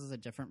 but this is a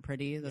different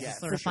pretty. This Yes, is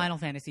sort for of sure. Final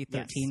Fantasy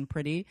 13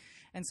 pretty,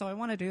 and so I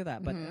want to do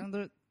that. But Mhm.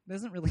 there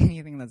isn't really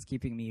anything that's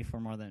keeping me for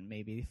more than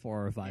maybe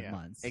 4 or 5 Yeah,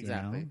 months.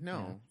 Exactly. You know?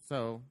 No.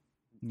 So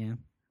Yeah.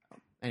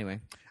 anyway,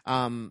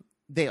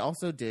 they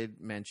also did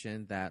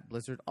mention that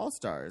Blizzard All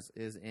Stars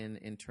is in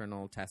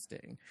internal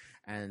testing,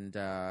 and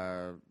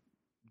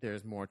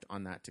there's more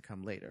on that to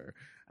come later.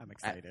 I'm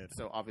excited.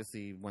 So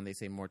obviously, when they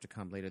say more to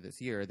come later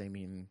this year, they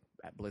mean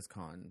at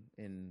BlizzCon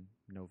in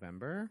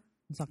November,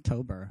 It's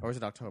October. or is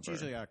it October? It's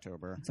usually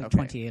October. It's like okay.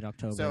 28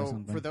 October or So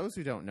something. for those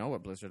who don't know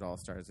what Blizzard All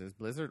Stars is,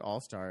 Blizzard All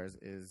Stars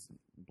is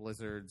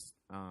Blizzard's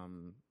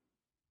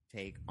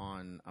take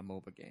on a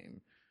MOBA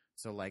game.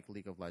 So like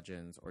League of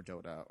Legends or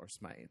Dota or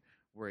Smite,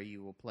 where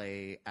you will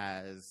play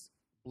as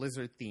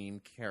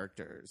Blizzard-themed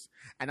characters.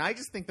 And I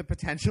just think the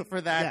potential for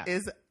that Yeah.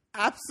 is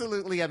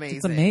absolutely amazing.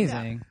 It's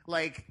amazing.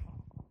 Like,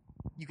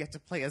 you get to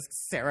play as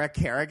Sarah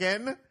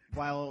Kerrigan.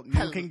 While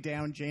Hello. nuking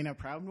down Jaina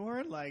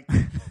Proudmoore, like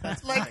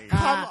that's Like, great.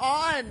 come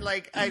on!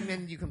 Like, I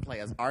mean, you can play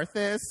as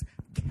Arthas,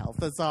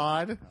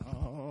 Kel'Thuzad,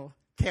 Oh,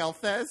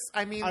 Kael'thas.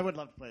 I mean, I would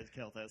love to play as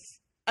Kilthus.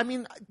 I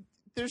mean,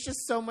 there's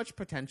just so much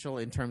potential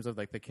in terms of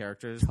like the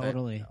characters.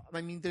 Totally. That,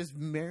 I mean, there's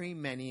very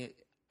many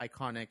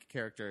iconic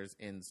characters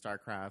in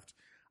StarCraft,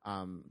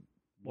 World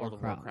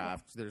of Warcraft.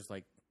 Warcraft. There's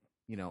like,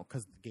 you know,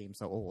 because the game's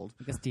so old,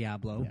 I guess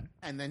Diablo. Yeah.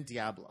 and then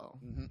Diablo.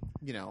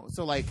 You know,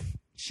 so like,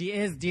 She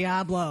is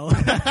Diablo.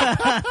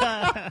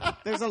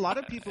 There's a lot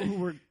of people who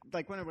were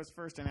like when it was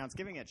first announced,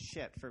 giving it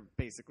shit for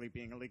basically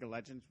being a League of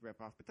Legends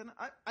ripoff. But then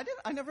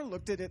I never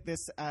looked at it this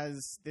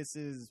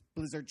is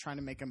Blizzard trying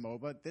to make a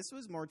MOBA. This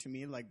was more to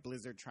me like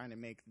Blizzard trying to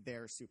make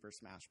their Super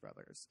Smash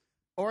Brothers.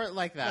 or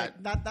like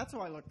that. That's how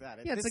I looked at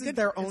it. Yeah, it's this a is good,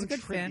 their it's own a good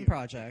fan tribute.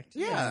 project.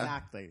 Yeah.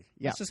 Exactly.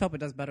 Yeah. Let's just hope it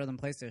does better than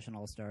PlayStation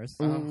All Stars.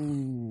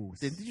 Ooh.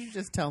 Did you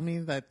just tell me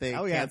that they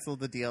Oh, yeah.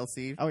 canceled the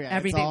DLC? Oh yeah, it's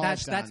Everything all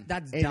that's done.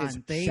 that's It done. is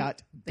They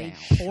shut they down.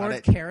 poured Shut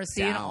it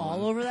kerosene down.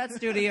 all over that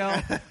studio,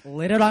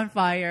 lit it on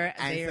fire,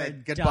 And they said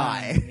are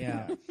goodbye. done.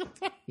 Yeah,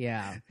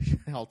 yeah.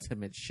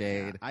 Ultimate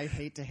shade. I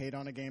hate to hate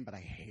on a game, but I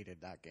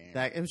hated that game.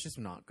 That it was just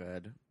not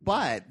good.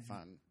 But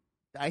Fun.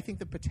 I think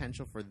the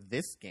potential for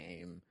this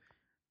game,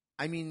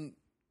 I mean,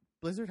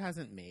 Blizzard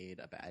hasn't made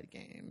a bad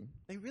game.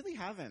 They really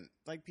haven't.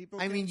 Like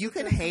people. I mean, you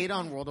can hate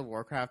on World of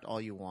Warcraft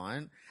all you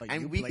want, But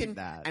and you we played can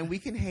that. and we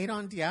can hate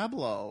on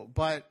Diablo,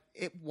 but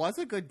it was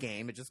a good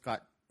game. It just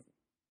got,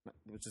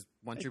 which is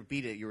once you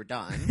beat it, you were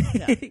done.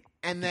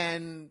 And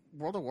then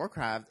World of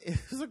Warcraft, it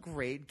was a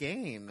great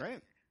game. Great.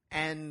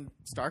 And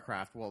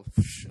StarCraft, well,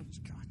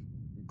 God,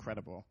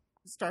 incredible.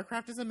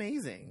 StarCraft is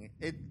amazing.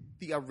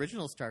 The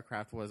original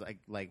StarCraft was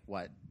like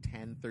what,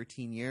 10,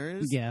 13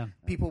 years? Yeah.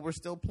 People were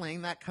still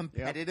playing that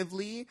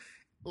competitively,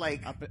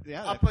 like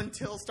Up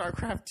until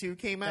StarCraft 2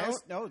 came out.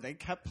 No, they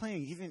kept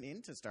playing even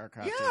into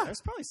StarCraft. Yeah. 2.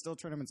 There's probably still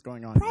tournaments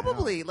going on.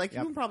 Probably. now. Like, Yep.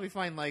 you can probably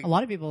find, like... A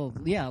lot of people,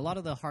 yeah, a lot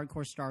of the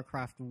hardcore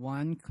StarCraft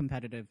 1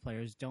 competitive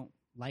players don't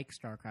like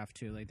StarCraft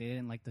 2. Like they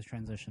didn't like the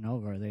transition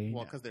over. They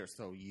Well, because they're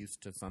so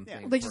used to something. Yeah.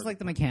 Well, they just like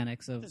the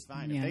mechanics of It's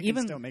fine. If yeah, they can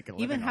even still make a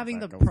living even off having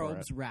that, the go for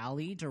probes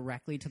rally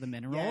directly to the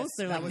minerals. Yes,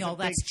 they're that like, was no, a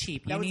that's big-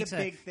 cheap. that You was need a to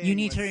big thing you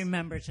need to was-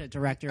 remember to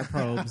direct your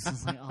probes.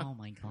 It's like, oh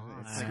my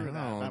Screw god,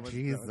 that. Oh, That was-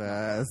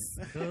 Jesus.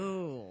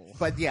 cool.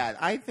 But yeah,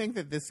 I think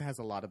that this has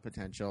a lot of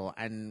potential,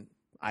 and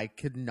I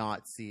could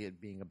not see it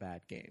being a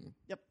bad game.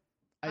 Yep.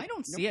 I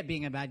don't see it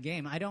being a bad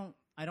game. I don't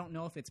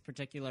know if it's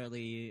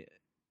particularly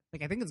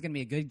like I think it's going to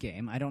be a good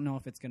game. I don't know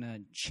if it's going to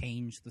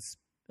change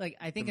like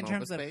I think The in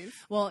terms MOBA of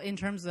space? in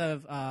terms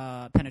of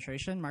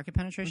market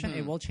penetration,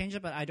 it Mhm. will change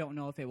it, but I don't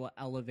know if it will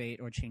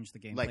elevate or change the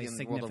gameplay Like in World of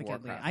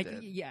significantly. Warcraft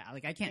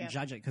did. I can't Yeah.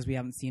 judge it because we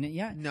haven't seen it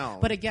yet. No.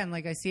 But again,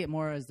 like I see it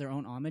more as their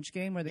own homage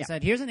game where they Yeah.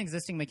 said, "Here's an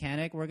existing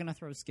mechanic. We're going to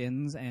throw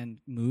skins and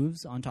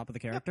moves on top of the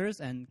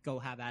characters and go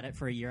have at it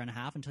for a year and a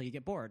half until you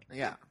get bored."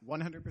 yeah.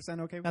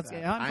 100% okay with That's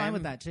that. I'm fine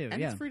with that too. And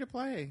Yeah. it's free to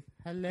play.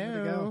 There we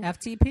Hello. go.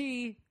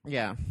 FTP,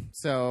 Yeah.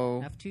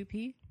 So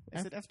F2P,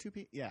 Is it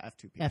F2P? Yeah,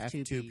 F2P.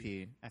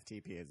 F2P.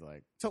 FTP is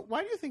like So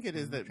why do you think it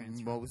is that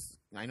Transfer. most?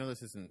 I know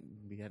this isn't.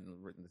 We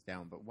hadn't written this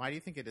down, but why do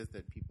you think it is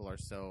that people are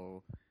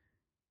so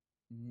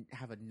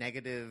have a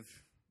negative,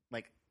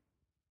 like,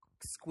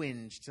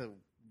 squinge to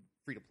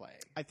free to play?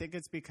 I think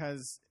it's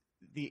because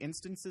the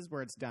instances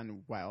where it's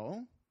done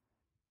well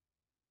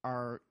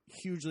are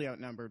hugely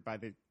outnumbered by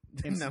the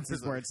instances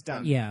numbers where of- it's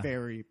done Yeah.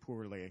 very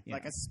poorly. Yeah.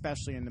 Like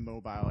especially in the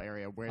mobile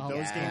area where Oh,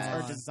 those games are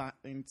God.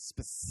 designed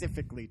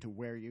specifically to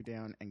wear you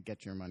down and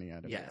get your money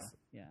out of Yes.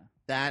 you.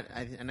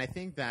 Yeah. And I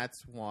think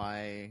that's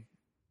why.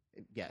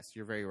 Yes,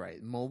 you're very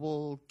right.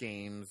 Mobile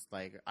games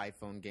like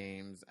iPhone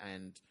games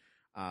and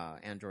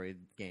Android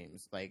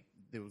games, like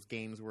those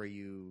games where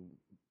you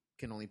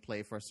can only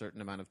play for a certain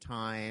amount of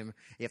time.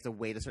 You have to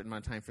wait a certain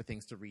amount of time for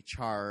things to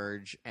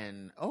recharge.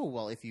 And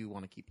if you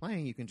want to keep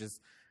playing, you can just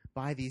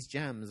buy these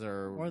gems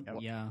or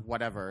yeah.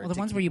 whatever. Well, the to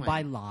ones where keep you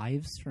buy playing.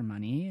 lives for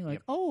money,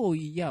 like,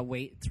 Yep.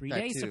 wait 3 That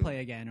days to too. play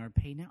again, or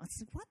pay now. It's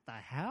like, what the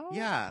hell?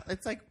 Yeah,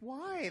 it's like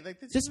why? Like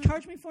this Just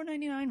charge me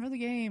 $4.99 for the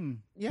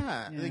game.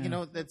 Yeah, like,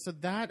 Yeah.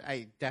 that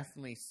I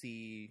definitely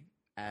see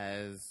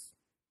as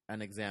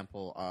an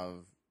example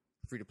of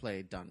free to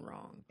play done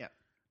wrong. Yeah.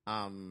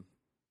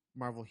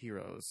 Marvel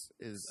Heroes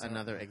is So-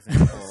 another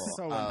example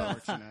So of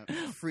unfortunate.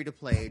 free to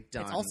play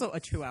done. It's also a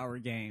 2-hour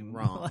game.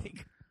 Wrong.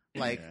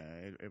 Like,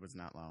 Yeah, it was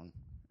not long.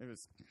 It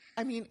was.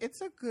 I mean,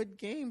 it's a good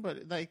game,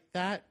 but like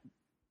that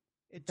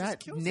It just that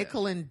kills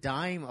nickel and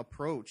dime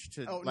approach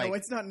to Oh like no,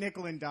 it's not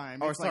nickel and dime.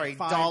 Oh, It's sorry, like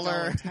 $5,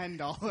 dollar- $10.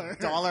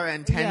 $1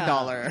 and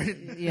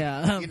 $10.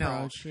 yeah, You know,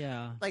 approach,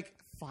 yeah. Like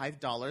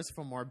 $5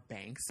 for more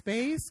bank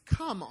space?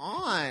 Come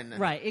on.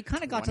 Right, it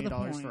kind of got to the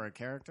 $20 point. for a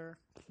character.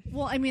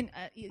 Well, I mean,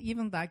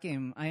 even that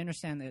game, I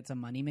understand that it's a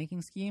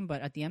money-making scheme,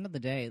 but at the end of the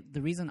day,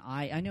 the reason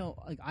I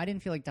know, like, I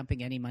didn't feel like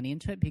dumping any money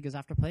into it because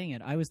after playing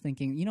it, I was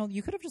thinking,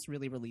 you could have just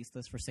really released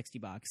this for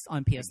 $60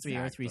 on PS3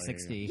 or Exactly.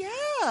 360,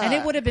 Yeah. and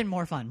it would have been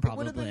more fun, It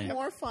would have probably. been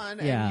more fun,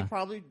 Yeah.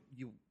 and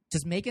you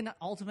Just make an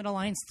Ultimate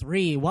Alliance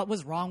 3. What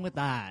was wrong with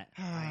that?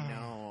 I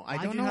know. I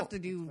Why'd don't you know. have to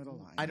do?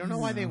 I don't know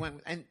why they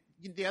went. And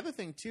the other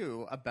thing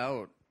too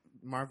about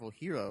Marvel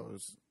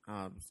Heroes,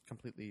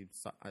 completely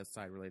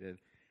side related.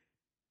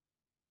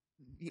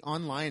 The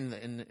online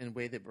in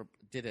way they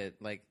did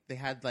it, like they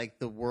had like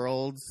the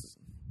worlds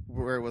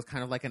where it was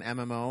kind of like an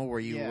MMO where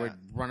you Yeah. would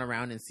run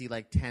around and see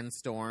like 10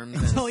 storms.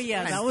 And, Oh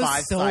yeah, and that 5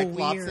 was so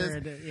Cyclopses.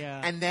 weird.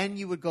 Yeah, And then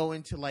you would go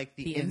into like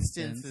the The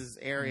instances instance.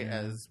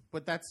 areas,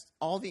 but that's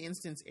all the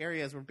instance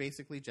areas were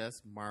basically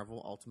just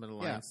Marvel Ultimate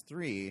Alliance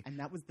 3. And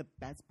that was the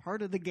best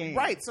part of the game.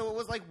 Right, so it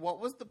was like, what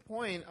was the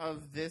point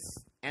of this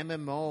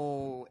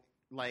MMO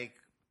like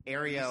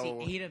area?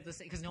 you see 8 of the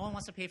same because no one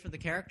wants to pay for the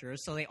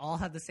characters, so they all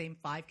have the same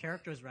 5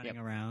 characters running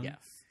around. Yes,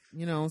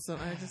 you know, so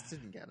I just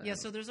didn't get it. Yeah,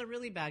 so there's a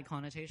really bad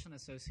connotation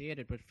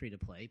associated with free to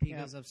play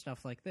because of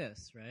stuff like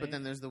this, right? but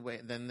then there's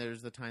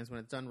there's the times when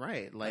it's done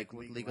right, like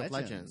with League of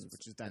Legends,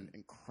 which is done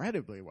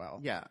incredibly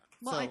well. Yeah,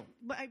 Well,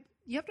 so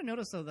you have to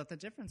notice though that the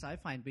difference I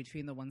find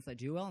between the ones that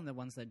do well and the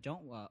ones that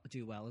don't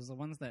do well is the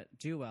ones that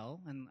do well,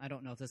 and I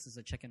don't know if this is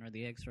a chicken or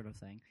the egg sort of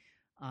thing.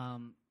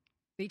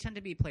 They tend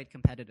to be played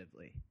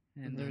competitively,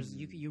 and there's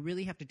you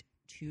really have to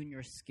tune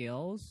your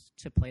skills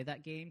to play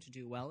that game to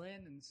do well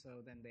in, and so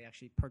then they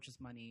actually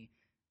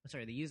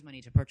they use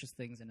money to purchase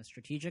things in a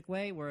strategic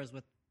way. Whereas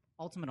with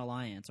Ultimate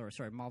Alliance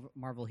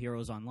Marvel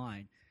Heroes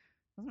Online,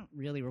 it doesn't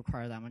really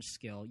require that much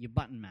skill. You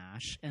button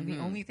mash, and the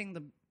only thing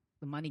the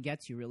money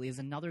gets you really is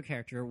another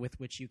character with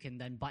which you can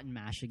then button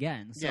mash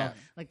again. So Yeah.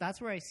 like that's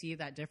where I see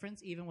that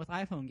difference even with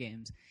iPhone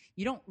games.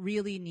 You don't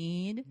really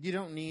need you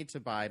don't need to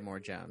buy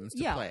more gems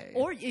to play.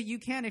 or you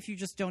can if you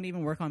just don't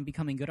even work on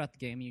becoming good at the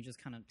game. You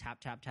just kind of tap,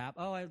 tap, tap.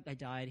 Oh, I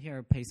died.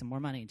 Here, pay some more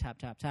money. Tap,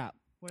 tap, tap.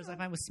 Whereas I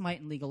find with Smite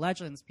and League of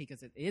Legends,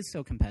 because it is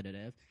so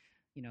competitive,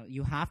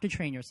 you have to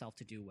train yourself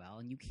to do well,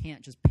 and you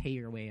can't just pay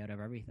your way out of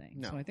everything.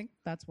 No. So I think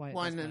that's why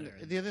Well, it's and then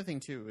better. the other thing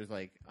too is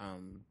like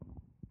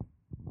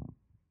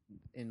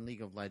in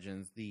League of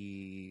Legends,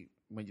 the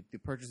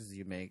purchases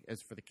you make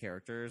is for the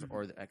characters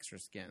or the extra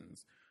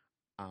skins.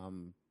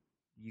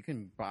 you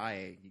can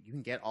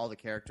get all the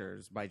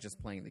characters by just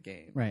playing the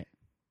game. Right.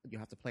 You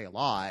have to play a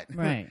lot.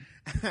 Right.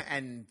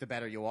 And the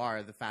better you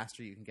are, the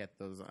faster you can get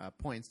those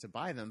points to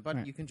buy them. But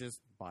Right. you can just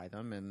buy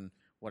them and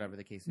whatever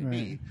the case may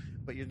be.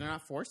 But they're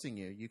not forcing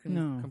you. You can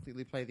No.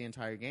 completely play the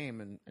entire game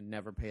and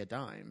never pay a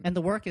dime. And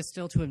the work is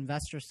still to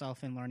invest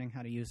yourself in learning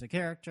how to use a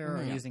character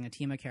or Yeah. using a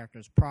team of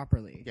characters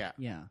properly. Yeah.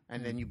 Yeah.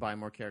 And then you buy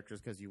more characters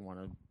because you want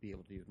to be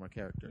able to use more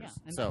characters. Yeah.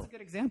 And so that's a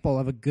good example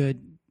of a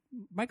good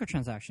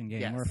microtransaction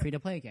game Yes. or a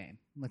free-to-play game.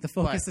 Like the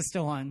focus But- is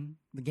still on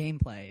the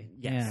gameplay.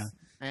 yes.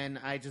 And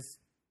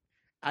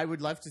I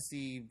would love to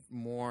see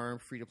more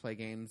free-to-play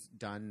games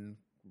done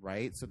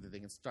right so that they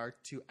can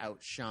start to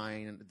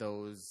outshine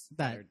those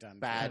That They're done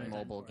bad poorly.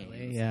 mobile Really,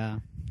 games. yeah.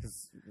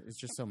 Because there's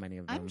just so many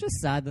of them. I'm just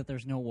sad that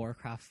there's no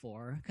Warcraft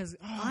 4 because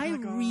I my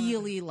God.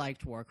 really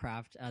liked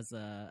Warcraft as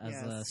a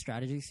Yes.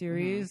 strategy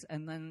series,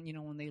 and then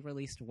when they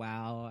released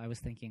WoW, I was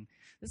thinking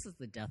this is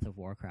the death of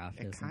Warcraft.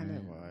 It isn't kinda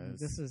it?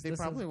 was. They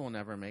probably will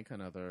never make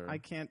another. I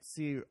can't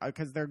see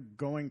because they're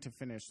going to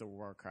finish the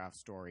Warcraft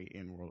story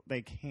in World.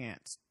 They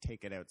can't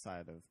take it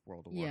outside of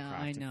World of Yeah,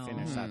 Warcraft I to know.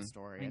 finish that Mhm.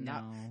 story. I And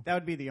know. that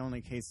would be the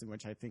only case in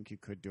which I think you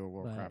could do a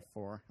Warcraft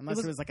 4, unless it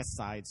was- was like a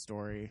side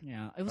story.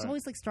 Yeah, it was But-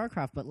 always like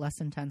StarCraft, but less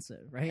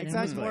intensive, right? And it was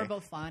Exactly. more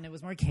about fun. It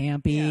was more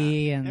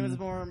campy, and It was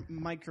more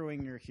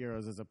microing your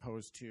heroes as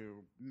opposed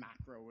to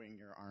macroing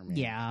your army.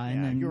 Yeah,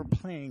 and then- you were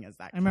playing as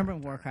that. I remember in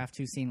character. Warcraft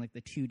 2 seeing like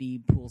the 2D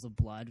pools of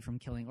blood from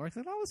killing orcs.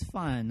 Like, that was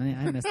fun.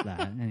 I missed that.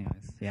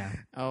 Anyways, yeah.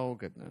 Oh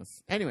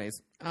goodness.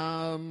 Anyways,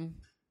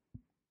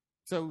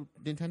 so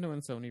Nintendo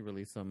and Sony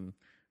released some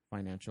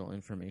financial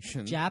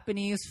information.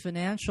 Japanese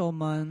financial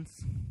month.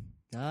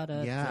 Da,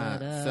 da, Yeah. da,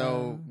 da.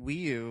 So Wii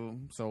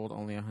U sold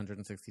only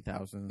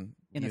 160,000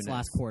 in its units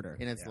last quarter.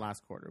 In its Yeah.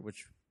 last quarter, which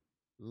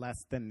less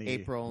than the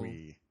April,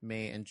 Wii.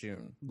 May, and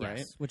June, Yes,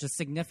 right? which is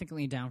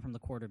significantly down from the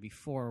quarter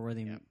before, where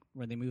they Yep.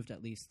 moved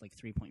at least like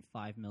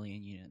 3.5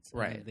 million units.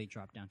 Right. And they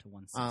dropped down to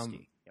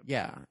 160.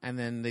 Yeah, and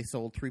then they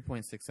sold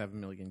 3.67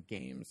 million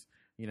games.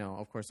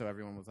 Of course, so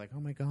everyone was like, "Oh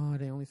my god,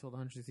 they only sold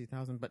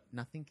 160,000," but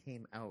nothing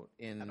came out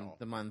in At all.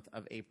 the month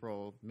of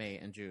April, May,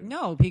 and June.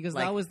 No, because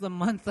Like- that was the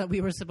month that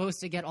we were supposed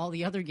to get all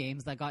the other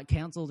games that got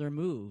canceled or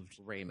moved.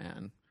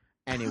 Rayman.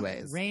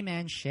 Anyways,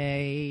 Rayman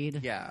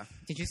Shade. yeah,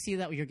 Did you see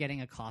that you're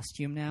getting a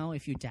costume now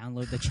if you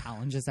download the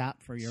Challenges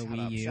app for your Shut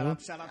Wii up, U? shut up,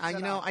 shut up,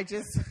 shut up. I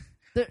just.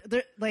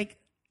 They're, like,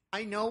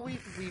 I know we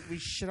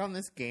shit on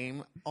this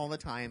game all the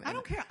time. I and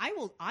don't care.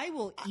 I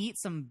will eat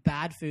some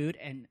bad food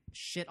and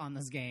shit on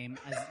this game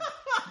as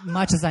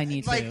much as I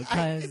need to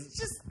because it's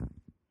just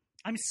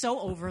I'm so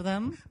over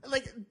them.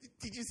 like,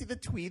 did you see the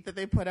tweet that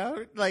they put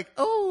out? Like,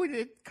 oh,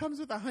 it comes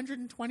with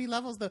 120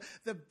 levels,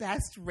 the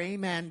best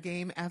Rayman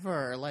game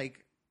ever.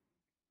 Like,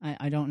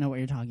 I don't know what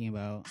you're talking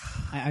about.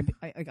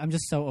 I'm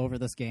just so over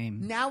this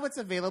game. now it's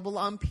available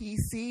on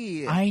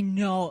PC. I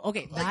know.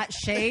 Okay, that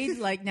Shade,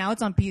 like now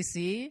it's on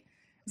PC.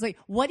 It's like,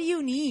 what do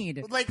you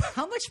need? Like,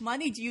 How much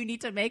money do you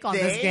need to make on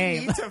they this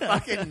game? need to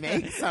fucking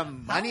make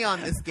some money on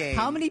this game.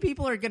 How many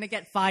people are going to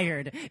get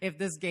fired if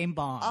this game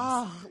bombs?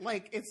 Oh,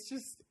 like, it's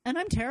just. And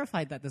I'm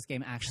terrified that this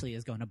game actually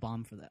is going to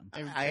bomb for them.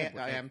 I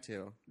am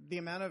too. The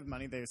amount of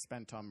money they've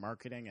spent on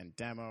marketing and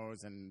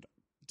demos and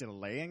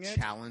delaying it,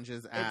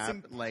 Challenges app,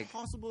 it's like.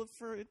 impossible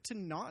for it to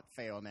not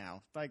fail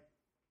now. Like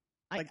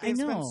I they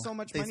spent know. so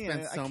much They money on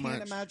spent it. so I can't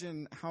much.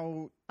 imagine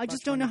how. I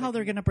just much don't know money how they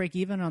they're can- going to break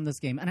even on this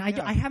game. And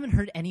Yeah. I haven't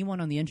heard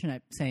anyone on the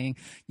internet saying,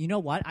 you know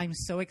what? I'm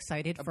so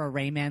excited for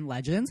Rayman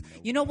Legends.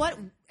 You know what?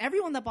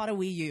 Everyone that bought a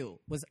Wii U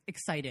was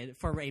excited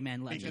for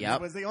Rayman Legends. Because Yep.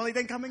 it was the only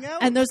thing coming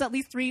out. And there's at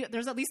least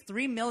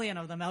 3 million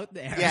of them out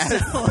there. Yeah.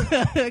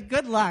 So,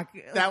 good luck.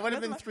 That would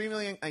have Good been luck. 3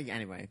 million.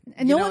 Anyway.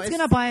 And You no know, one's it's-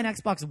 going to buy an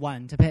Xbox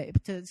One to pay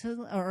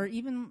or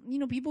even,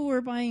 people who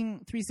are buying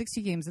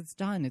 360 games. It's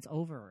done. It's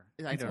over.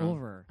 I It's don't know.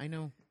 over. I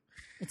know.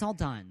 It's all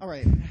done. All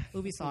right.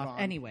 Ubisoft. on.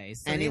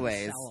 Anyways. Anyways.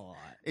 They didn't sell a lot.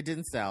 It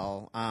didn't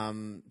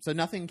sell. So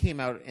nothing came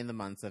out in the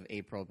months of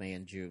April, May,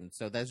 and June.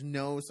 So there's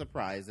no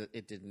surprise that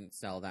it didn't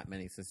sell that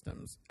many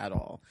systems at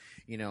all.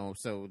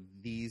 So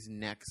these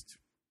next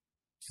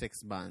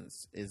 6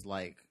 months is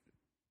like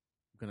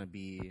going to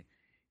be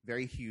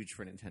very huge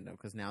for Nintendo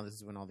because now this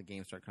is when all the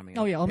games start coming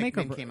out. Oh, yeah, I'll make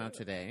Pikmin a- came out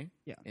today.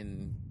 Yeah.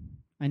 In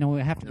I know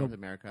we have to North go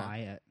America. buy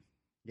it.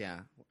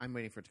 Yeah, I'm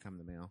waiting for it to come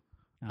in the mail.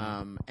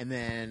 Um, And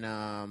then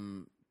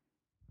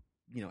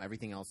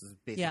everything else is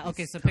basically Yeah,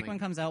 okay, so coming- Pikmin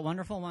comes out,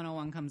 Wonderful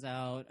 101 comes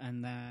out,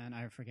 and then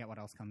I forget what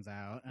else comes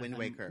out. And Wind then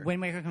Waker.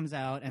 Wind Waker comes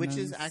out. And which then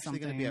is actually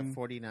going to be at something-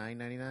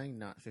 $49.99,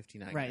 not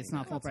 $59.99. Right, it's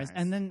not full That's price. nice.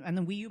 And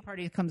then Wii U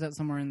Party comes out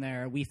somewhere in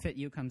there, Wii Fit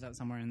U comes out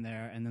somewhere in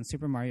there, and then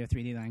Super Mario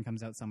 3D Land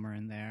comes out somewhere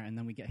in there, and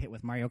then we get hit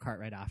with Mario Kart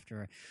right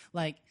after.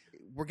 Like,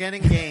 We're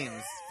getting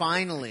games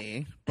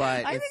finally,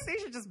 but I it's, think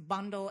they should just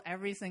bundle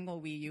every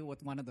single Wii U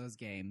with one of those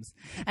games.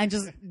 And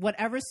just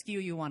whatever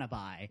SKU you want to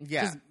buy.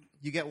 yeah, Just,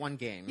 you get one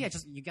game.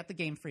 just you get the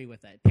game free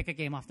with it. Pick a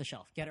game off the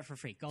shelf. Get it for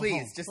free. Go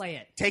Please, home. just play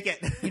it. take it.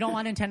 You don't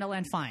want Nintendo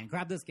Land? Fine.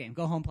 Grab this game.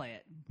 Go home, play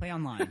it. Play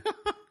online.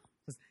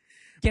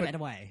 Give it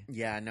away.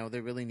 Yeah, no,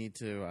 they really need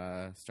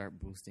to start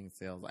boosting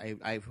sales.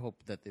 I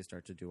hope that they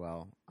start to do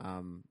well.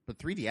 But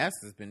 3DS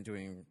has been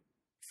doing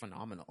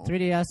phenomenal.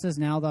 3DS is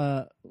now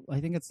I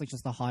think it's like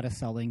just the hottest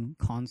selling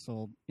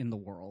console in the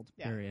world.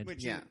 Yeah, Period.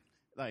 which is,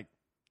 like,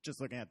 just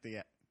looking at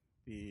the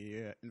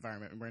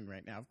environment we're in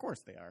right now, of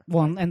course they are.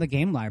 Well, and the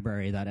game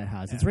library that it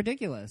has. It's Yeah.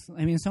 ridiculous.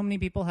 I mean, so many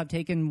people have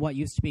taken what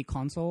used to be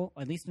console,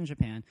 at least in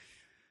Japan.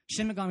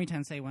 Shin Megami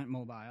Tensei went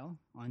mobile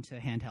onto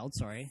handheld,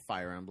 sorry.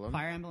 Fire Emblem,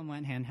 Fire Emblem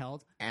went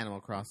handheld.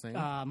 Animal Crossing.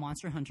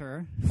 Monster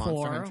Hunter Monster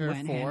 4 Hunter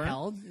went 4.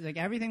 handheld. Like,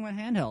 everything went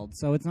handheld,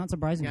 so it's not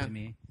surprising Yeah. to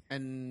me.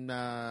 And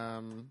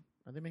are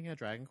they making a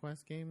Dragon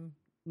Quest game?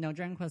 No,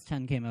 Dragon Quest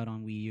X came out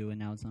on Wii U, and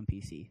now it's on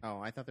PC. Oh,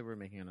 I thought they were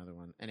making another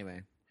one.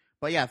 Anyway.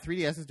 But yeah,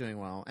 3DS is doing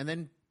well. And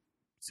then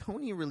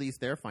Sony released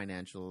their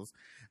financials.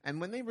 And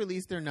when they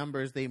released their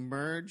numbers, they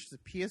merged the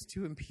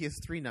PS2 and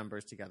PS3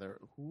 numbers together.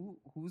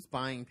 Who's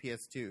buying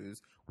PS2s?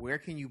 Where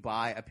can you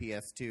buy a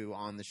PS2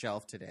 on the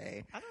shelf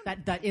today?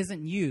 That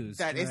isn't used.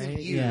 That right? isn't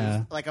used.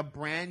 Yeah. Like a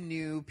brand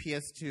new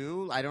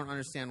PS2. I don't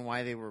understand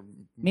why they were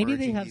Maybe they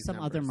merging have these some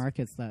other numbers.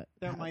 markets that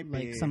There have, might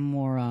like be. some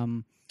more,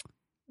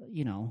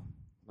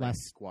 Like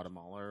less.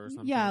 Guatemala or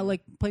something. Yeah,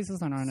 like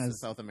places that aren't as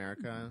South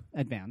America.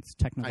 advanced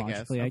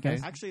technologically, I okay.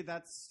 guess. Actually,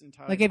 that's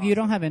entirely Like if you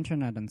don't possible. have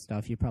internet and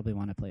stuff, you probably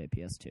want to play a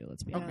PS2.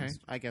 Let's be Okay, honest.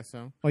 I guess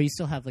so. Or you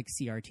still have like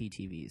CRT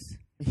TVs.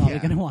 You're probably Yeah.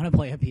 going to want to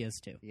play a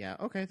PS2. Yeah,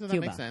 okay, so that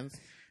Cuba. makes sense.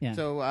 Yeah.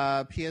 So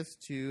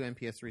PS2 and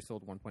PS3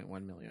 sold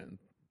 1.1 million.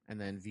 And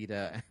then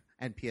Vita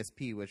and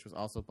PSP, which was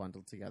also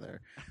bundled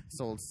together,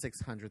 sold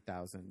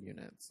 600,000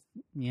 units.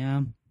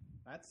 Yeah.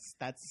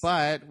 That's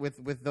But with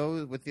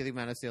the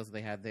amount of sales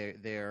they had,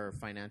 their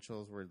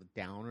financials were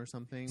down or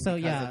something. So,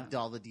 because yeah. of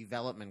all the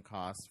development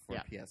costs for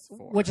Yeah.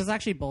 PS4. Which is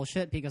actually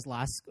bullshit because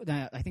I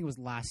think it was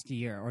last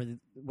year or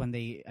when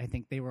I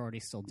think they were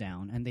already still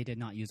down and they did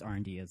not use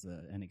R&D as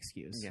an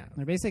excuse. Yeah.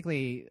 They're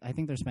basically, I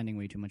think they're spending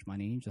way too much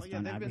money just well, yeah,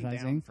 on they've been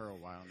advertising. down for a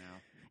while now.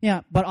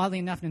 Yeah, but oddly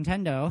enough,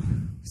 Nintendo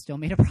still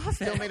made a profit.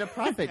 still made a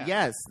profit. Yeah.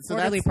 Yes, so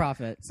Quarterly that's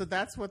profit. So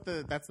that's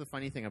the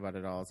funny thing about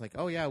it all. It's like,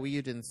 oh yeah, Wii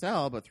U didn't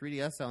sell, but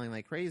 3DS selling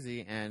like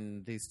crazy,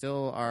 and they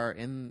still are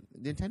in.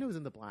 Nintendo is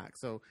in the black.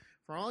 So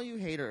for all you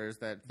haters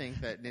that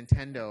think that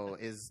Nintendo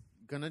is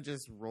gonna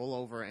just roll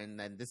over and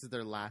then this is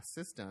their last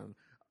system,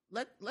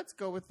 let's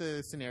go with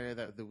the scenario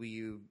that the Wii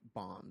U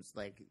bombs.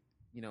 Like,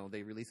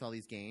 they release all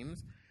these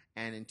games,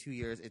 and in 2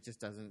 years it just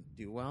doesn't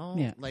do well.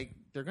 Yeah. Like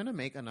they're gonna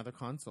make another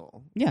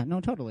console. Yeah, no,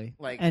 totally.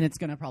 Like- and it's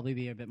going to probably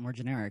be a bit more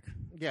generic.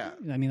 Yeah.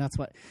 I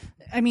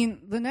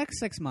mean, the next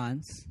 6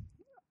 months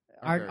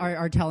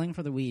are telling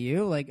for the Wii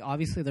U. Like,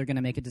 obviously, they're going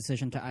to make a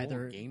decision to whole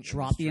either game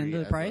drop the end of the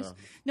industry as price. a-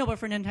 No, but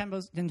for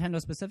Nintendo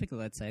specifically,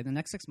 let's say, the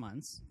next 6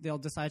 months, they'll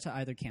decide to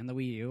either can the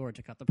Wii U or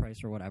to cut the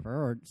price or whatever,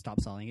 or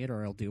stop selling it,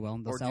 or it'll do well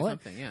and they'll Or do sell it.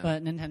 something, yeah.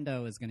 But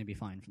Nintendo is going to be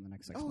fine for the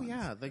next 6 Oh months.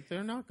 yeah, like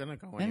they're not gonna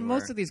go anywhere. And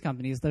most of these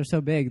companies, they're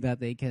so big that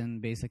they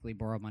can basically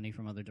borrow money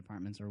from other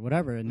departments or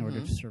whatever in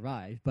order to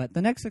survive. But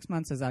the next 6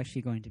 months is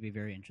actually going to be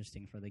very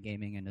interesting for the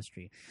gaming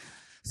industry.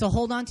 So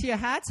hold on to your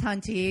hats,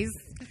 hunties.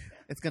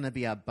 It's gonna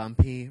be a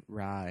bumpy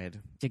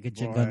ride. Jigga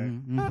Boy.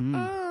 jigga.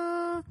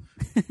 Mhm.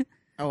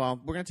 Oh well,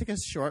 we're gonna take a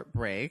short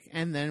break,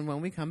 and then when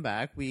we come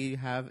back, we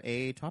have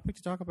a topic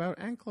to talk about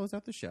and close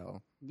out the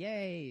show.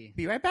 Yay.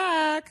 Be right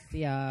back.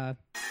 See ya.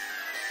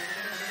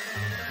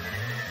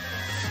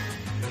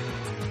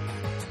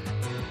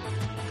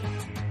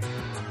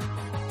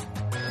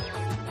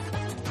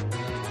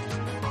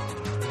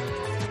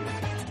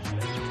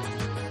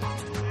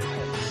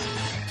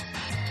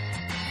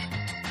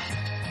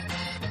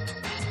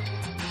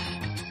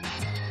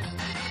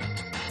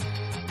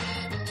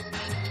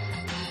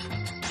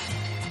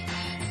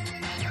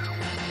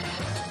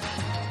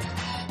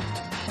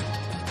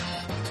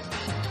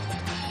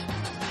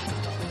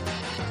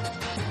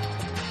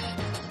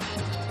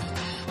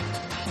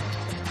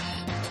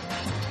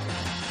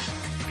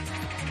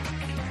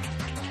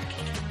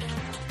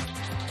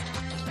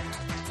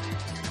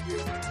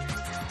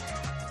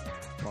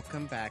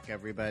 Welcome back,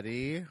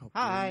 everybody.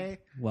 Hi.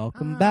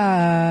 Welcome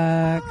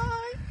back.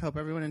 Hope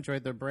everyone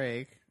enjoyed their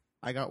break.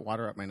 I got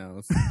water up my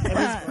nose. It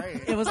was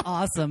great. It was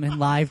awesome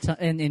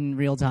in in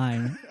real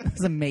time. It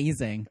was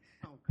amazing.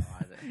 Oh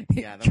God!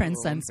 Yeah, It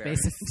transcends space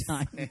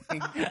and time.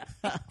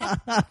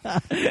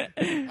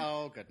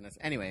 Oh goodness.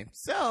 Anyway,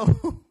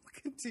 so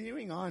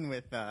continuing on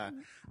with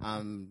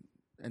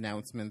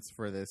announcements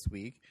for this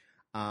week.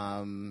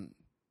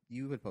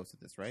 You had posted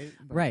this, right?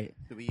 Right.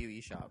 The Wii U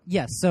eShop.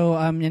 Yes. So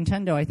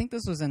Nintendo, I think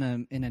this was in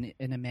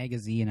a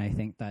magazine. I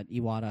think that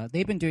Iwata,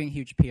 they've been doing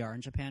huge PR in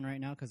Japan right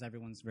now because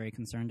everyone's very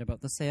concerned about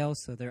the sales.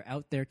 So they're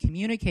out there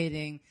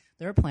communicating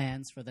their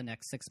plans for the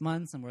next 6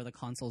 months and where the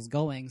console's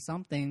going.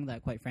 Something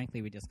that, quite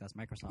frankly, we discussed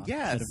Microsoft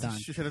Yes, should have done.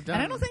 should have done.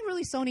 And I don't think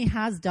really Sony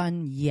has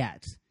done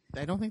yet.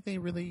 I don't think they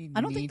really.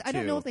 I don't need know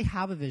to. if they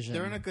have a vision.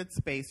 They're in a good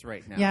space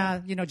right now. Yeah,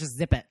 just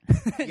zip it.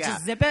 Yeah.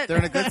 Just zip it. They're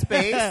in a good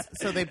space,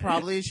 so they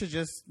probably should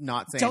just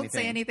not say Don't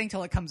anything. say anything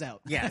till it comes out.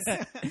 Yes.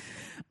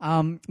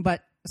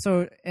 But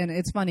so, and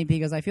it's funny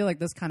because I feel like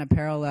this kind of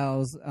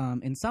parallels,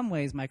 in some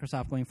ways,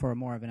 Microsoft going for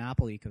more of an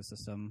Apple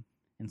ecosystem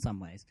in some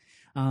ways.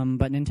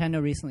 But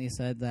Nintendo recently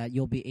said that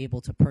you'll be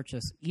able to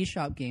purchase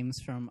eShop games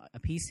from a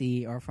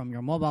PC or from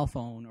your mobile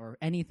phone or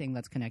anything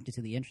that's connected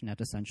to the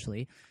internet,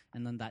 essentially,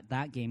 and then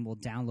that game will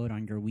download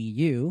on your Wii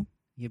U.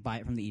 You buy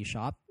it from the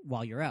eShop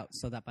while you're out,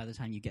 so that by the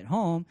time you get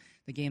home,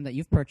 the game that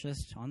you've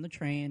purchased on the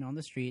train, on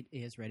the street,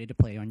 is ready to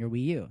play on your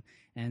Wii U.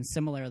 And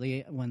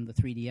similarly, when the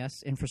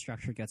 3DS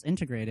infrastructure gets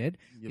integrated,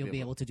 you'll be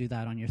able to do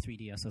that on your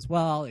 3DS as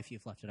well if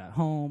you've left it at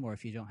home or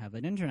if you don't have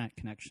an internet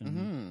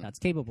connection that's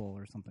capable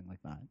or something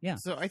like that. Yeah.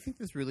 So I think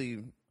this really,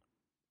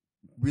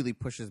 really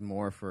pushes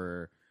more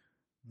for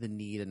the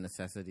need and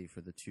necessity for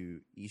the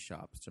two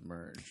eShops to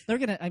merge. They're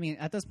gonna. I mean,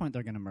 at this point,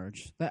 they're gonna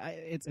merge.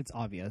 It's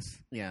obvious.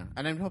 Yeah,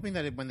 and I'm hoping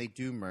that when they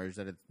do merge,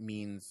 that it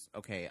means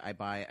okay, I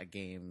buy a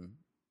game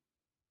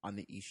on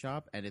the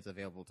eShop and it's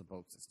available to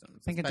both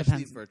systems. I think especially it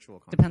depends. Virtual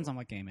console. Depends on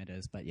what game it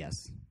is, but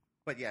yes.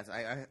 But yes,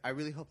 I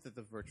really hope that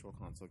the Virtual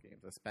Console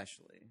games,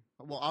 especially,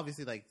 well,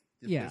 obviously, like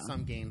Yeah. there's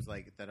some games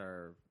like that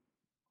are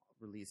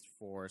released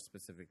for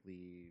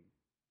specifically.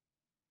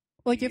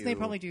 Like if they you-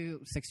 probably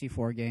do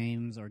 64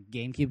 games or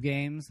GameCube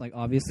games, like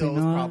obviously Those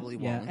not. probably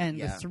Yeah, won't, and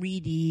yeah. the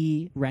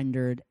 3D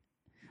rendered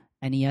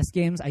NES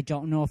games, I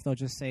don't know if they'll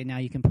just say now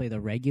you can play the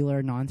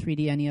regular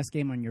non-3D NES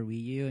game on your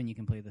Wii U and you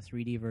can play the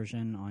 3D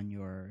version on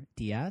your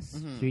DS,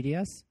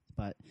 3DS.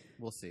 But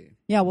We'll see.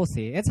 yeah, we'll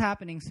see. It's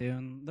happening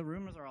soon. The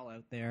rumors are all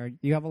out there.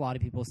 You have a lot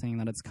of people saying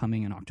that it's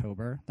coming in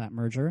October, that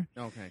merger.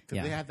 Okay, because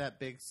Yeah. they had that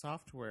big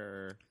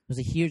software. There's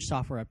a huge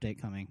software update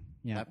coming.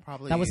 Yeah. That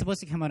probably That was supposed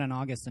to come out in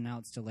August, and now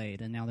it's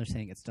delayed. And now they're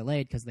saying it's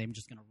delayed because they're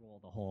just going to roll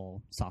the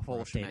whole software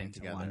Whole update shebang into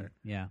together. one.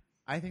 Yeah.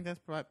 I think that's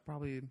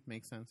probably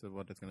makes sense of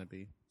what it's going to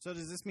be. So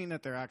does this mean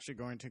that they're actually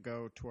going to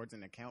go towards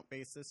an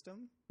account-based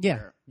system? Yeah.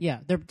 Where- Yeah.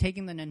 They're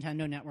taking the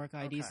Nintendo Network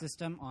ID Okay.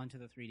 system onto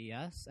the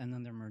 3DS, and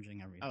then they're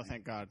merging everything. Oh,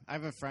 thank God. I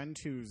have a friend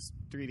whose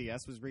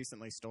 3DS was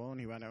recently stolen.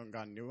 He went out and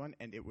got a new one,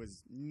 and it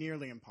was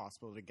nearly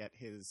impossible to get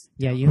his...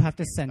 Yeah, you downloaded have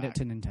to games send back. it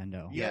to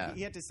Nintendo. Yeah.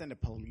 He had to send a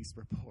police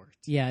report.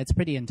 Yeah, it's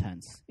pretty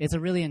intense. It's a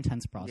really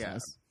intense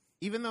process.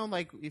 Even though,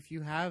 like, if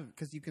you have,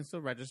 because you can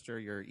still register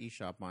your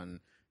eShop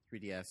on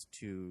 3DS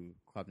to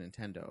Club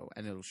Nintendo,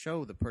 and it'll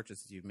show the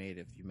purchases you've made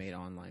if you made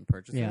online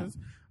purchases. Yeah.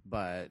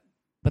 But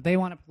But they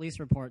want a police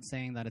report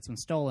saying that it's been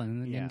stolen,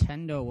 and then Yeah.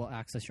 Nintendo will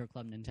access your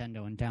Club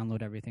Nintendo and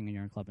download everything in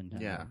your Club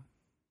Nintendo. yeah,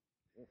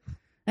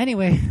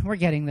 Anyway, we're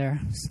getting there.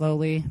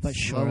 Slowly but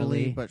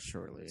slowly surely. but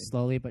surely.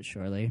 Slowly but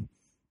surely.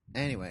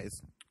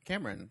 Anyways,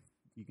 Cameron,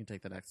 you can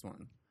take the next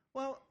one.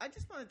 Well, I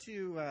just wanted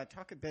to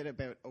talk a bit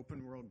about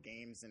open world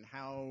games and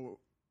how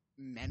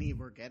many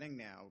we're getting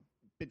now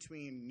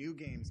between new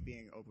games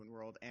being open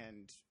world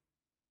and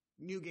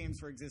new games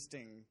for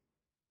existing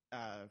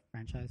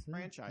Franchises?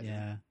 franchises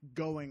Yeah.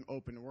 going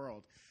open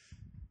world.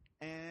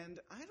 And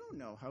I don't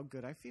know how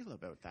good I feel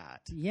about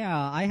that. Yeah,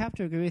 I have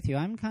to agree with you.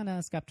 I'm kind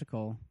of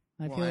skeptical.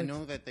 I Well, feel I like-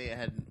 know that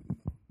they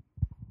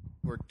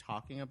were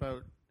talking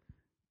about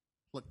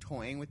like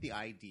toying with the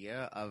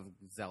idea of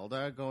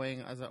Zelda going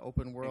as an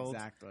open world.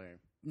 Exactly.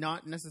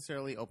 Not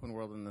necessarily open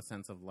world in the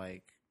sense of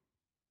like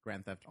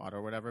Grand Theft Auto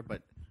or whatever,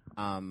 but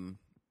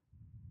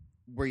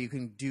where you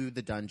can do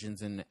the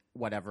dungeons in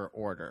whatever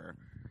order.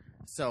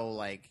 So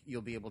like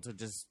you'll be able to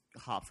just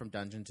hop from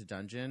dungeon to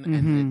dungeon and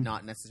then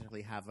not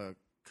necessarily have a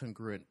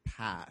congruent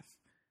path.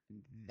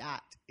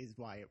 That is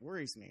why it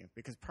worries me,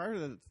 because part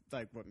of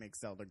what makes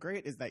Zelda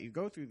great is that you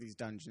go through these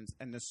dungeons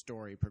and the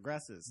story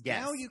progresses.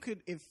 Yes. Now you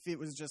could, if it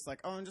was just like,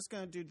 oh, I'm just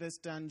going to do this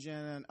dungeon,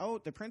 and oh,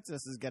 the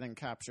princess is getting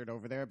captured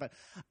over there, but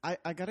I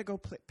got to go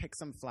pick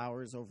some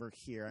flowers over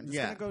here. I'm just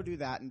Yeah. going to go do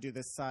that and do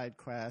this side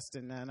quest,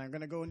 and then I'm going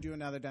to go and do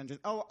another dungeon.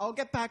 Oh, I'll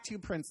get back to you,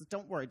 princess.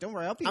 Don't worry,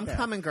 I'll be I'm there.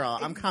 coming, girl.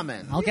 I'm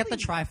coming. I'll get the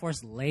Triforce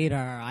later.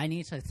 I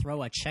need to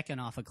throw a chicken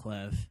off a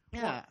cliff.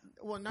 Yeah.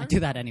 Well, I not do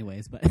that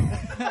anyways, but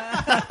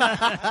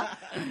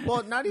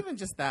well, not even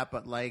just that,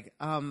 but like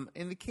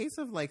in the case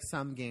of like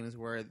some games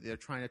where they're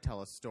trying to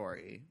tell a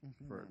story,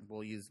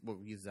 we'll use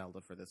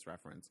Zelda for this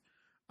reference.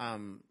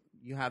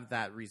 You have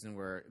that reason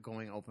where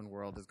going open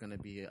world is going to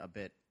be a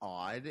bit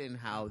odd in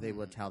how they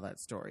would tell that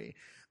story.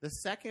 The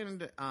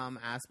second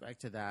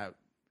aspect to that,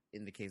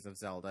 in the case of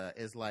Zelda,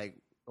 is like,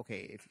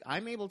 okay, if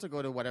I'm able to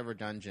go to whatever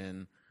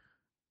dungeon,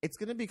 it's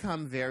going to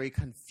become very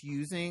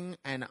confusing,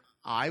 and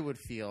I would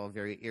feel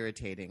very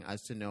irritating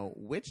as to know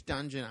which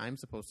dungeon I'm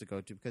supposed to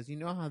go to, because you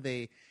know how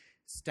they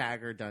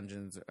stagger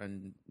dungeons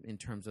in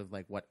terms of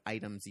like what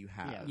items you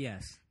have.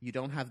 yes. You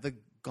don't have the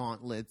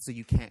gauntlet, so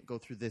you can't go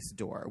through this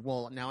door.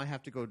 Well, now I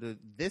have to go to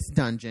this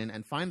dungeon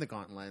and find the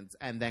gauntlets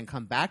and then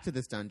come back to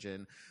this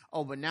dungeon.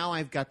 Oh, but now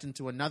I've got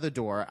into another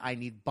door. I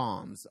need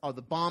bombs. Oh,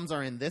 the bombs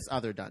are in this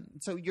other dungeon.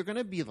 So you're going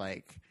to be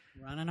like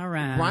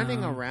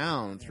Running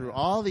around through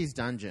all these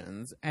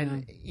dungeons,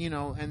 and you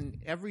know, and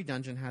every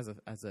dungeon has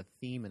a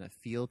theme and a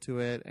feel to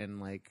it,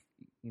 and like,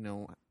 you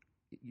know,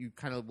 you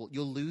kind of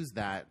you'll lose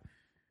that.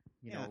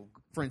 You know,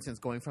 for instance,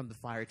 going from the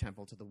fire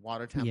temple to the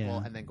water temple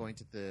and then going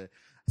to the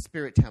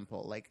spirit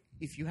temple. Like,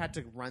 if you had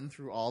to run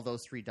through all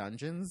those three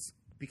dungeons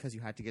because you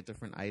had to get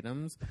different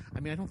items, I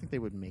mean, I don't think they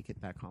would make it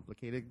that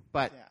complicated.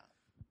 But Yeah.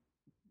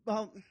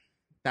 Well,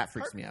 That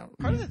freaks me out.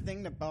 Part of the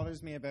thing that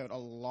bothers me about a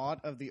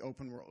lot of the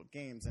open world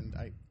games, and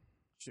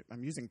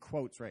I'm using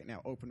quotes right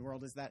now, open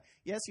world, is that,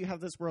 yes, you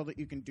have this world that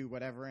you can do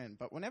whatever in,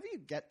 but whenever you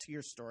get to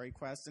your story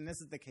quest, and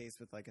this is the case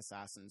with like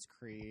Assassin's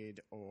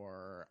Creed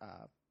or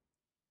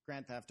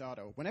Grand Theft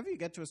Auto, whenever you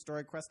get to a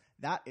story quest,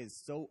 that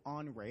is so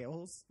on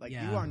rails. Like,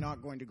 you are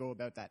not going to go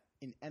about that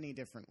in any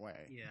different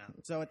way. Yeah.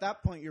 So at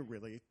that point, you're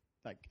really,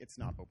 like, it's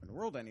not open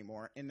world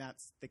anymore, and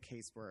that's the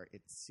case where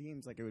it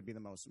seems like it would be the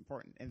most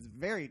important. And it's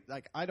very,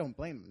 like, I don't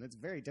blame them. It's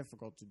very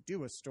difficult to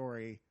do a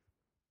story,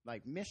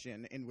 like,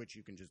 mission in which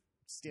you can just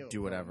still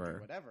do whatever,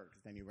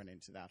 because then you run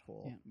into that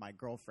whole, Yeah. my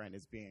girlfriend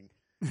is being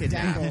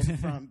dangled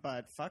from,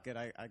 but fuck it,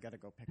 I gotta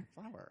go pick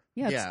a flower.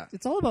 Yeah,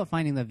 it's all about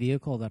finding the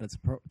vehicle that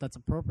that's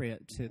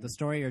appropriate to the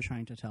story you're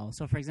trying to tell.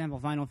 So, for example,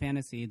 Final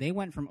Fantasy, they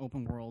went from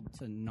open world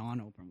to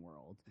non-open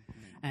world,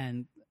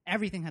 and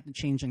everything had to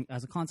change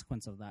as a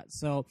consequence of that.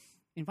 So,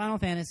 in Final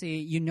Fantasy,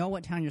 you know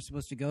what town you're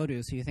supposed to go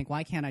to, so you think,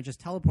 why can't I just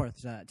teleport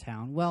to that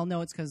town? Well, no,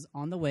 it's because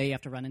on the way you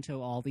have to run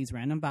into all these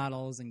random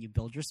battles, and you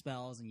build your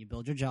spells, and you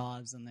build your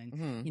jobs, and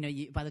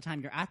then by the time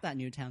you're at that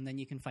new town, then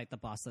you can fight the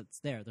boss that's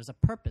there. There's a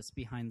purpose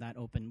behind that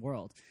open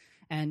world.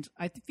 And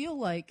I feel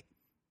like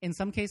in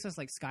some cases,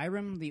 like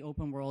Skyrim, the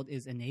open world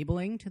is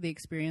enabling to the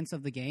experience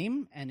of the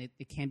game, and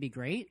it can be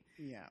great.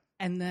 Yeah.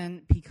 And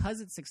then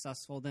because it's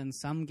successful, then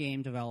some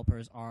game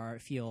developers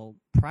feel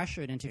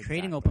pressured into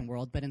creating open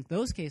world. But in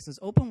those cases,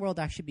 open world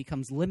actually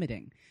becomes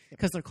limiting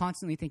because they're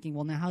constantly thinking,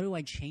 well, now how do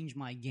I change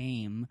my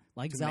game,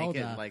 like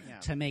Zelda,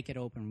 to make it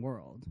open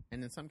world?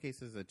 And in some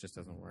cases, it just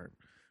doesn't work.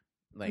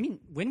 Like, I mean,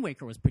 Wind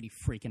Waker was pretty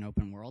freaking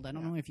open world. I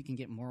don't know if you can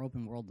get more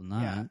open world than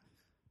that. Yeah.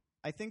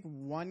 I think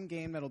one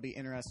game that'll be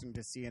interesting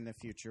to see in the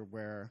future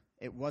where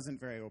it wasn't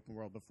very open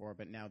world before,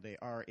 but now they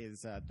are,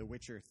 is The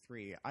Witcher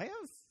 3. I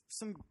have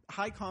some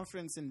high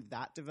confidence in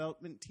that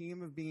development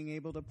team of being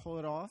able to pull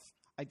it off.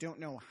 I don't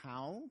know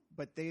how,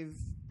 but they've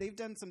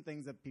done some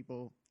things that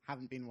people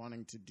haven't been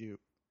wanting to do.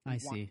 I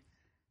see.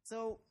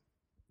 So,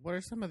 what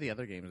are some of the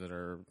other games that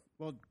are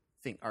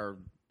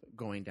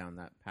going down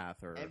that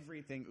path? Or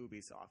everything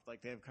Ubisoft,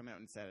 like, they have come out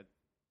and said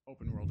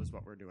open world is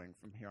what we're doing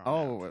from here on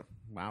out.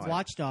 Wow.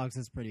 Watch Dogs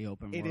is pretty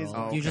open world. It is.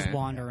 You just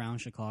wander around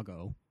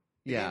Chicago.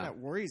 The thing that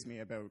worries me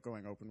about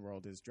going open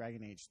world is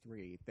Dragon Age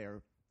 3.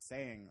 They're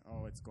saying,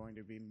 it's going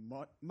to be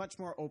much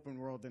more open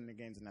world than the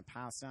games in the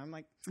past. And I'm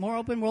like... More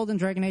open world than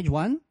Dragon Age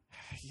 1?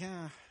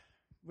 Yeah.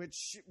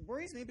 Which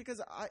worries me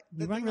because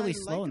you run really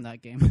slow in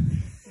that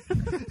game.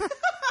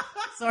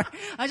 Sorry,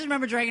 I just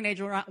remember Dragon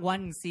Age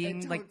 1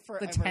 seeing like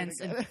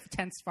the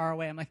tents far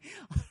away. I'm like,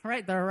 all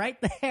right, they're right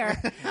there.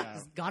 Yeah.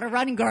 Just gotta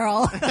run,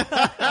 girl.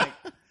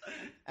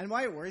 And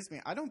why it worries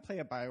me, I don't play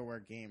a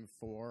BioWare game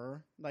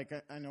for, like,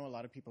 I know a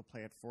lot of people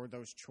play it for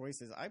those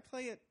choices. I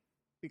play it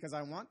because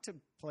I want to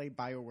play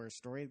BioWare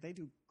story. They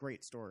do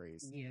great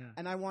stories. Yeah.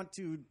 And I want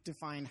to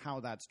define how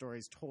that story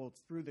is told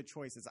through the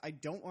choices. I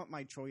don't want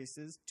my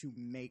choices to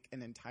make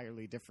an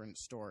entirely different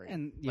story.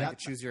 And like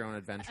choose your own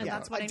adventure. And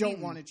that's what I don't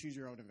want to choose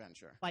your own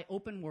adventure. By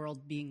open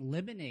world being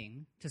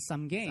limiting to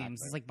some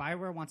games, it's like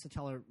BioWare wants to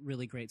tell a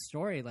really great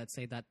story, let's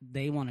say, that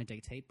they want to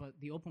dictate, but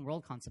the open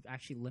world concept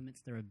actually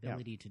limits their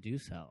ability to do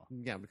so.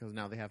 Yeah, because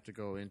now they have to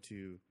go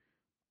into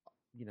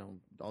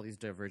all these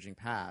diverging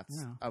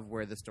paths of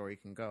where the story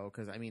can go.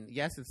 Because, I mean,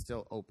 yes, it's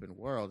still open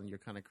world, and you're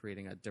kind of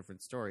creating a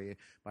different story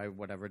by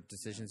whatever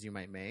decisions you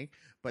might make.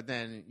 But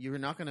then you're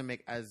not going to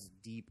make as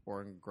deep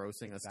or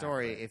engrossing a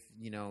story if,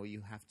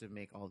 you have to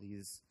make all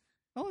these...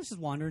 Oh, let's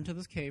just wander into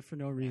this cave for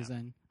no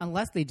reason. Yeah.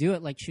 Unless they do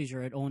it like choose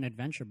your own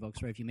adventure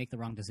books, where if you make the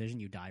wrong decision,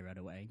 you die right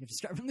away. You have to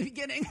start from the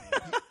beginning.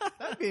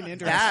 That'd be an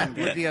interesting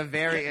game. Would be a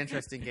very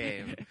interesting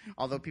game.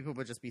 Although people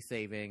would just be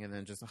saving and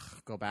then just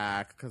go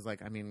back. Because,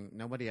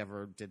 nobody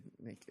ever did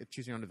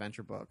choose your own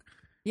adventure book.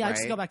 Yeah, I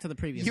just go back to the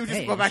previous page. You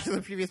just go back to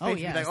the previous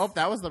page and be like,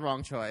 that was the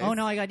wrong choice. Oh,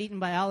 no, I got eaten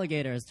by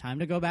alligators. Time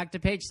to go back to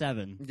page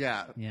 7.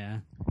 Yeah. Yeah.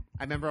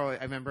 I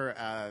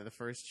remember the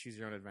first choose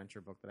your own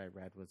adventure book that I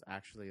read was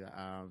actually...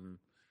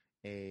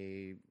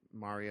 a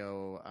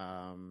Mario,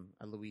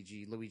 a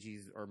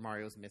Luigi's or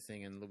Mario's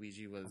missing, and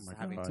Luigi was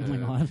having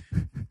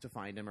to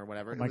find him or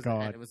whatever. And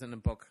it was in a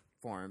book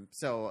form.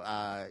 So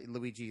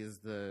Luigi is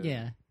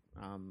the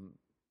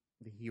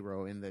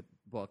hero in the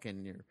book,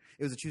 and it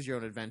was a choose your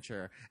own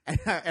adventure. And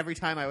every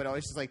time I would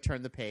always just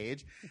turn the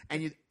page,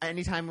 and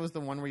anytime it was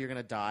the one where you're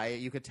gonna die,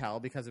 you could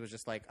tell because it was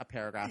just like a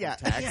paragraph of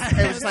text. Yeah.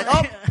 It was just like,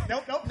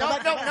 nope.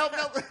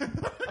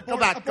 Go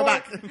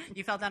back.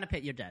 You fell down a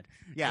pit. You're dead.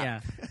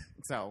 Yeah.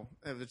 So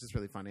it was just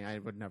really funny. I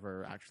would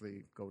never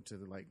actually go to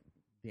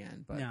the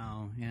end. But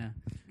no, yeah.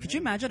 Could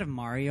you imagine if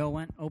Mario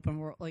went open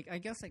world? I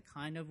guess it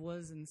kind of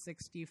was in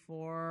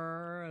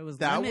 64. It was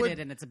limited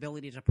in its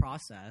ability to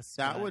process.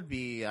 That would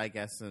be, I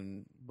guess,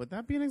 would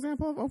that be an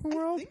example of open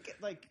world? I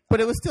think but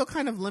it was still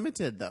kind of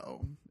limited,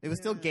 though. It was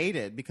still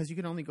gated because you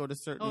could only go to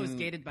certain. Oh, it was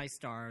gated by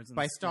stars.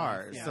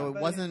 Yeah. So it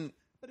wasn't.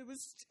 But it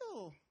was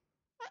still.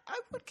 I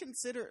would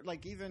consider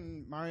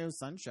even Mario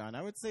Sunshine.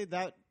 I would say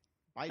that.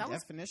 By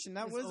definition,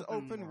 that was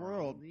open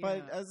world. Yeah.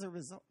 But as a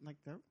result,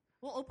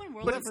 Well, open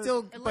world, But it's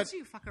still- it lets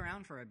you fuck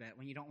around for a bit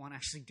when you don't want to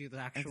actually do the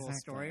actual Exactly.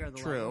 story or the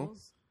True.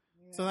 levels.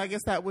 So I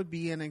guess that would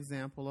be an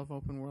example of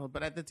open world,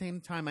 but at the same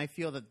time, I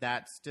feel that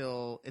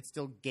it's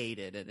still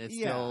gated and it's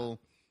Yeah.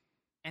 still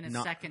And it's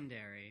Not-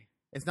 secondary.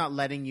 it's not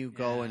letting you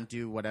go Yeah. and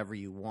do whatever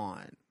you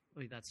want.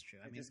 Wait, that's true.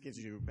 I It mean, just gives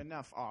you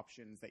enough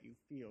options that you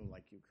feel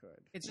like you could.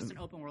 it's just an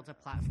open world to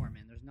platform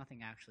in. There's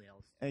nothing actually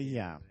else. to do.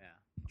 Yeah. Yeah.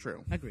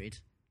 True. Agreed.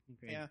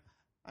 Yeah.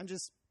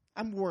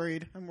 I'm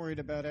worried. I'm worried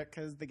about it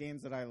because the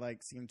games that I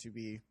like seem to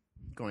be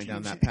Going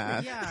down that changing.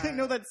 path. Yeah. I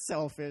know that's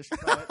selfish,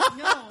 but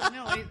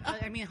No.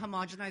 I mean,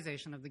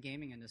 homogenization of the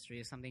gaming industry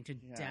is something to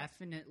Yeah.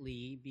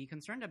 definitely be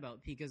concerned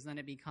about because then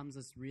it becomes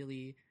this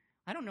really.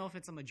 I don't know if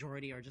it's a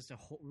majority or just a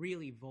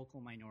really vocal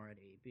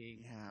minority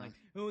being Yeah. like,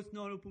 "Oh, it's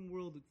not open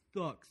world. It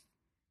sucks.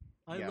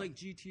 I Yeah. like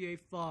GTA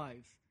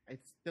 5."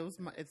 It's those.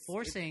 It's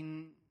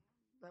Forcing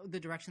the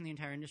direction the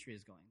entire industry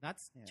is going.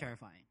 That's Yeah.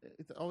 terrifying.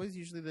 It's always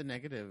usually the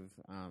negative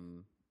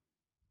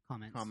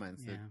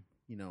comments Yeah.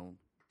 that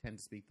tend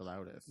to speak the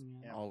loudest.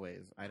 Yeah.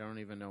 Always. I don't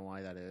even know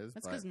why that is.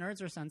 That's but because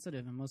nerds are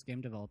sensitive and most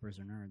game developers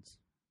are nerds.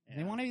 They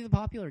Yeah. want to be the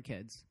popular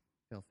kids.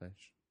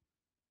 Philfish.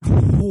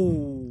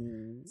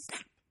 Oh.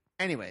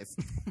 Anyways,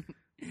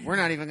 we're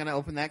not even going to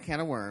open that can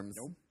of worms.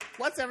 Nope.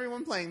 What's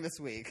everyone playing this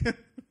week?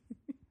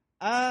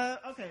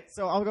 Okay,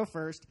 so I'll go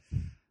first.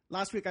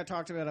 Last week I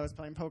talked about I was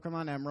playing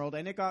Pokemon Emerald,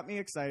 and it got me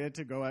excited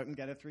to go out and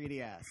get a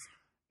 3DS.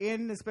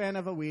 In the span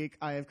of a week,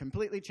 I have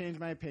completely changed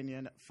my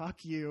opinion.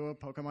 Fuck you,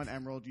 Pokemon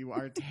Emerald. You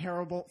are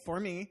terrible for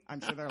me.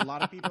 I'm sure there are a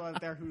lot of people out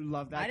there who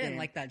love that I didn't game.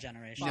 like that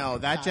generation. No,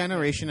 that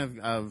generation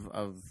of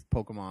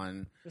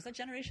Pokemon, Was that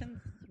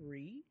generation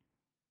 3?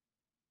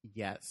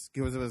 yes.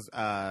 It was was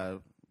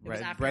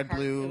red, after red, Heart-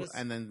 it blue, was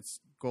and then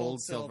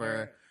gold,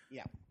 silver.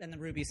 Yeah. And the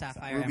Ruby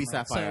Sapphire. Ruby, Emerald.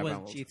 Sapphire, So it was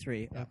Emerald.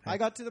 G3. Okay. I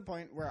got to the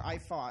point where I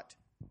fought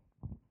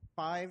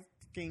 5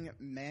 fucking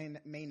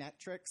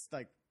Manetrix,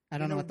 like I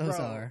don't in know a what those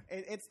row. are.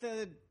 It's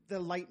the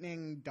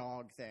lightning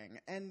dog thing,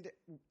 and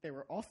they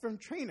were all from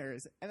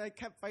trainers, and I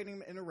kept fighting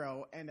them in a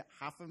row, and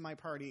half of my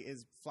party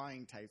is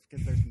flying types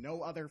because there's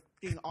no other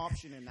fucking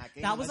option in that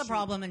game. That was a unless you-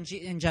 problem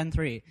in Gen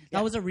 3. Yeah.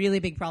 That was a really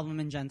big problem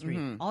in Gen 3.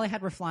 Mhm. All I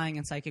had were flying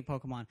and psychic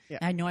Pokemon. Yeah.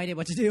 I had no idea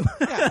what to do.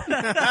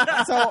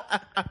 So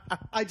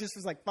I just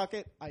was like, "Fuck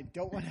it! I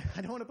don't want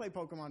to play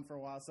Pokemon for a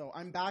while." So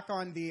I'm back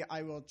on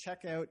I will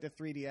check out the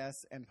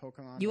 3DS and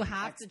Pokemon. You on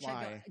have to XY.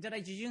 check out.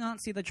 Did you not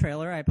see the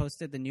trailer? I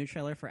posted the new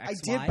trailer for XY. I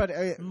did,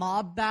 but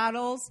mob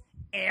battles,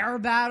 air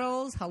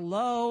battles,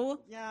 hello,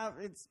 yeah,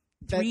 it's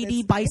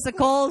 3D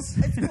bicycles.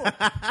 It's cool.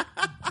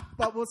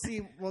 But we'll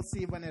see. We'll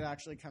see when it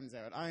actually comes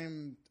out.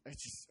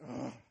 It's just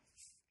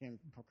fucking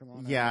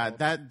Pokemon. Yeah, Emerald.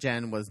 that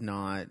gen was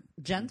not.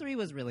 Gen 3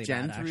 was really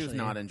Gen bad, 3 was actually.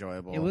 not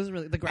enjoyable. It was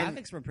really the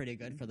graphics were pretty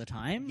good for the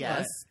time.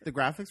 Yes, the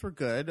graphics were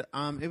good.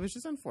 It was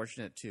just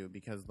unfortunate too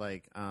because,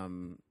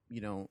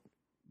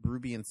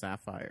 Ruby and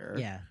Sapphire.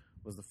 but- yeah.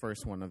 Was the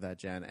first one of that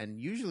gen, and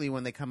usually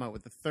when they come out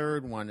with the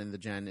third one in the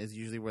gen is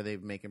usually where they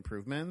make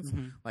improvements.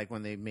 Mhm. Like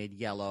when they made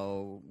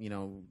Yellow,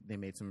 they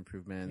made some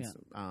improvements.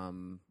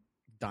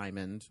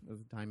 Diamond,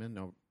 was it Diamond?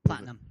 No,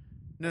 Platinum,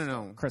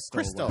 No.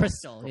 Crystal.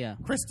 Crystal, yeah.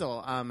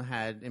 Crystal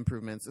had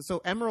improvements. So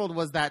Emerald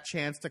was that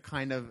chance to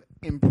kind of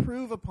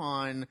improve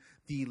upon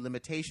the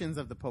limitations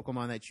of the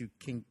Pokemon that you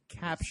can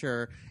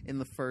capture in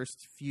the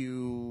first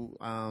few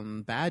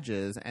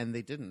badges, and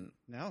they didn't.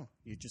 No,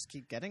 you just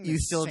keep getting. You the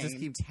still same just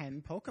keep-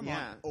 10 Pokemon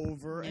Yeah.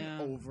 over Yeah.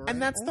 and over,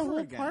 And that's the over whole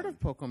again. part of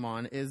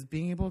Pokemon is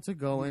being able to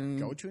go and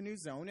Go to a new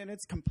zone and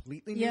it's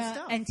completely new Yeah,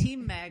 stuff. and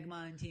Team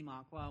Magma and Team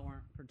Aqua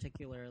weren't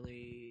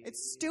particularly.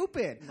 It's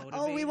stupid. Oh, we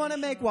motivating want to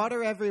make show.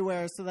 water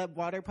everywhere so that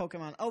water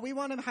Pokemon. Oh, we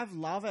want to have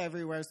lava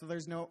everywhere so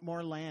there's no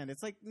more land.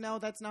 It's like, no,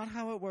 that's not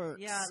how it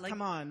works. Yeah, like,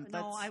 come on.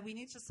 No, we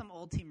need just some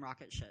old Team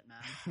Rocket shit,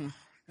 man.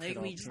 Like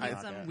Good we old just Team need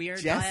Rocket. some weird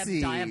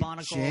Jesse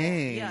diabolical. Yeah,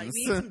 we James.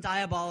 need some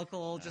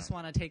diabolical. Just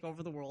want to take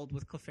over the world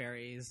with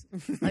Clefairies.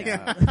 Like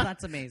Yeah.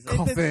 that's amazing.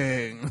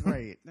 coughing.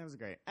 great. That was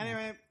great.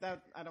 Anyway,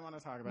 I don't want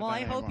to talk about Well, that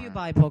I hope you anymore.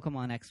 buy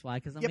Pokemon XY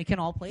because then Yep, we can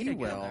all play you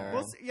together. will.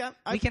 We'll see, yeah,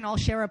 We can all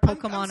share a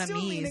Pokemon I'm still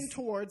Amii's. leaning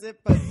towards it,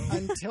 but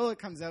until it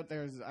comes out,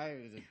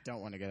 I just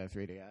don't want to get a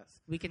 3DS.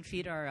 We can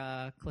feed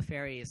our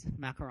Clefairies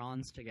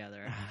macarons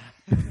together.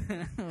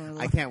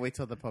 I can't wait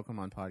till the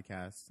Pokemon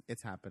podcast.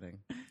 It's happening.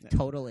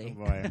 Totally.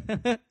 Oh,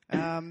 boy.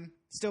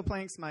 Still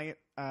playing Smite.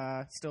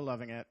 Still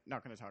loving it.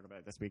 Not going to talk about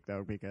it this week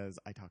though because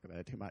I talk about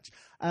it too much.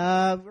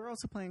 We're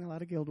also playing a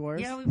lot of Guild Wars.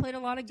 Yeah, we played a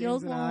lot of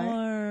Guild James and I.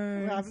 We're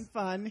Wars. having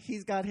fun.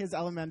 He's got his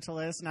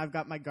Elementalist, and I've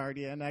got my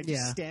Guardian. I just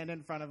Yeah. stand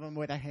in front of him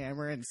with a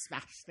hammer and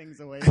smash things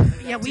away.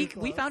 Yeah,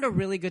 we found a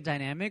really good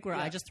dynamic where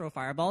Yeah. I just throw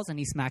fireballs and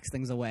he smacks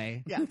things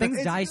away. Yeah. Things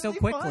It's die so really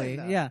quickly.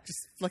 fun. Yeah.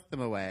 Just flick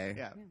them away.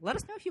 Yeah. Let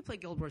us know if you play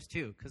Guild Wars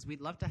too, because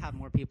we'd love to have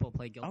more people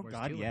play Guild Oh Wars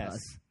God, 2 yes. with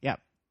us. Yeah.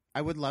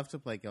 I would love to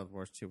play Guild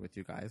Wars 2 with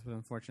you guys, but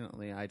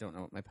unfortunately, I don't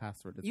know what my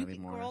password is You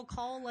anymore. girl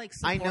call like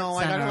I support know.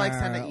 I gotta like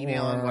send center an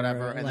email and or,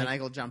 whatever, and then like- I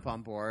go jump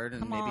on board,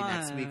 and Come maybe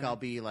next week on. I'll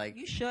be like,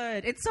 You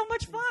should. It's so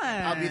much fun.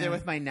 I'll be there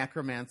with my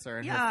necromancer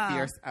in Yeah. her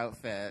fierce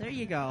outfit. There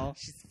you go.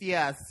 She's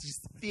fierce. She's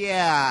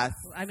fierce.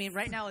 I mean,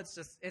 right now it's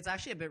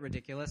actually a bit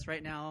ridiculous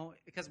right now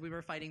because we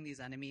were fighting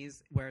these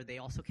enemies where they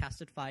also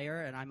casted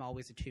fire, and I'm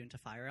always attuned to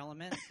fire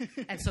element,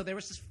 and so there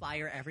was just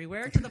fire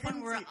everywhere to the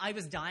point where I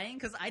was dying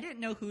because I didn't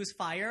know whose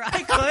fire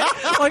I could.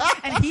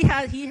 And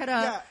he had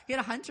a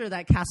hunter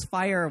that cast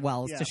fire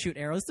wells Yeah. to shoot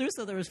arrows through,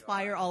 so there was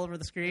fire all over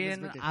the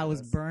screen. ridiculous. I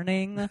was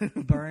burning. Girl,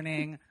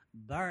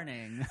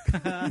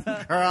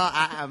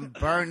 I am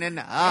burning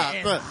up.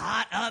 It's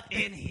hot up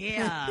in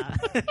here.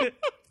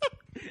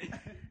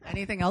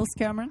 Anything else,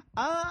 Cameron?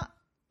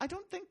 I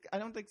don't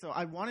think so.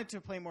 I wanted to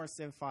play more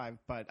Civ 5,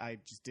 but I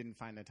just didn't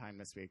find the time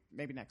this week.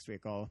 Maybe next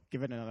week I'll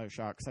give it another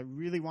shot because I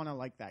really want to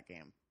like that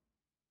game,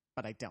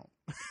 but I don't.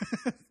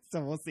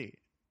 So we'll see.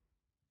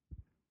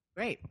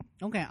 Great.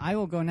 Okay, I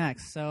will go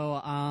next. So,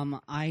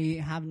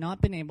 I have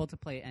not been able to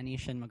play any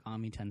Shin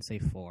Megami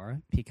Tensei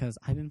 4 because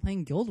I've been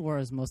playing Guild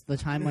Wars most of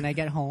the time when I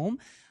get home.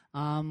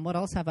 What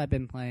else have I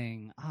been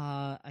playing?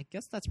 I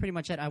guess that's pretty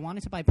much it. I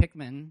wanted to buy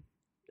Pikmin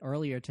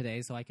earlier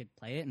today so I could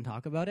play it and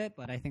talk about it,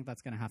 but I think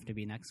that's going to have to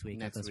be next week. at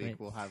Next this week rate.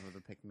 we'll have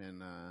the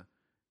Pikmin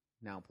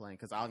now playing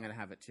because I'm gonna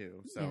have it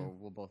too, so Yeah.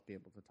 we'll both be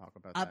able to talk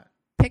about Uh, that.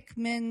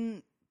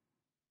 Pikmin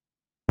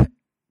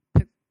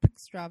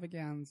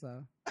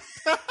extravaganza.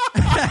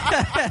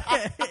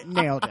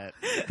 Nailed it.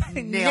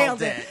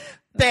 Nailed it.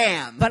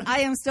 Bam. But I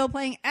am still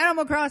playing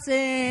Animal Crossing.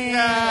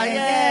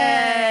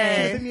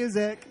 Yay! Cue the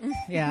music.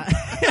 Yeah.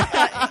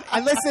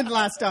 I listened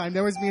last time.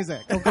 There was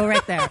music. We'll go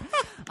right there.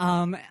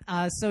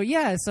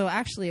 So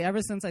actually,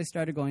 ever since I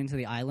started going to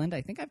the island,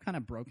 I think I've kind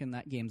of broken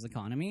that game's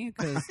economy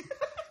because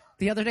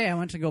the other day I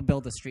went to go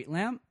build a street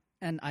lamp,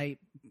 and I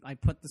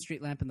put the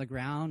street lamp in the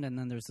ground, and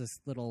then there's this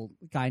little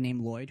guy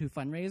named Lloyd who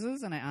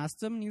fundraises, and I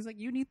asked him, and he's like,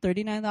 "You need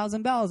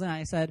 39,000 bells," and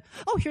I said,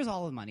 "Oh, here's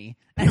all the money."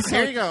 And so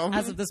There you go.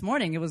 As of this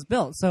morning, it was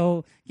built.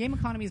 So game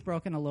economy is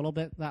broken a little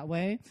bit that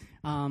way,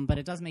 but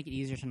it does make it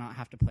easier to not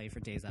have to play for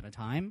days at a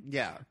time.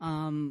 Yeah.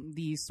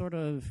 The sort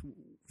of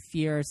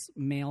fierce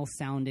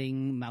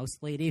male-sounding mouse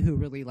lady who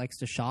really likes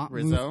to shop.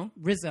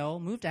 Rizzo?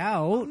 Moved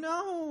out.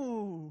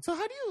 No. So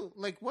how do you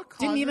what causes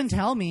Didn't even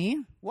tell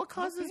me. what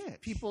causes bitch.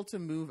 people to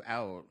move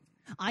out?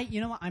 You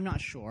know what? I'm not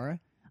sure.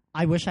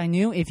 I wish I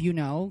knew. If you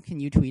know, can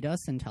you tweet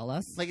us and tell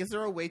us? Like, is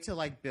there a way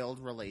to build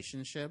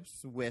relationships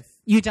with?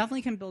 You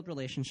definitely can build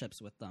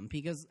relationships with them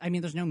because, I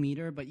mean, there's no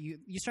meter, but you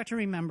start to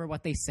remember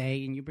what they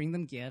say and you bring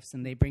them gifts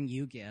and they bring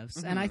you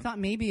gifts. And I thought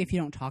maybe if you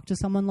don't talk to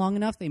someone long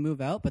enough, they move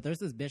out. But there's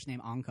this bitch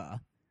named Anka.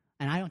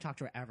 And I don't talk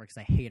to her ever because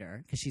I hate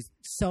her because she's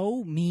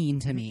so mean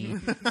to me.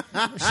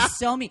 She's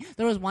so mean.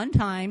 There was one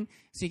time,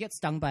 so you get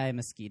stung by a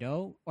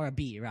mosquito, or a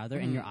bee rather,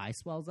 and your eye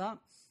swells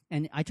up.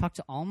 And I talked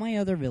to all my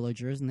other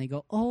villagers, and they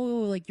go,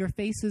 "Oh, like your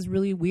face is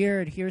really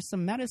weird. Here's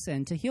some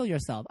medicine to heal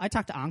yourself." I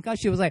talked to Anka.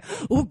 She was like,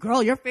 "Oh,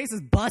 girl, your face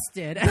is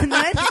busted." And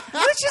then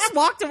she just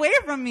walked away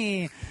from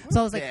me.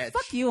 So I was like, Bitch.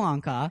 "Fuck you,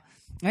 Anka."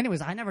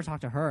 Anyways, I never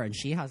talked to her, and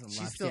she hasn't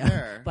She's left still yet.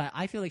 there. But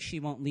I feel like she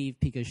won't leave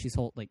because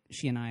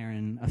she and I are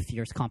in a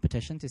fierce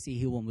competition to see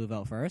who will move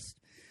out first.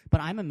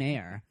 But I'm a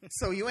mayor.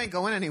 So you ain't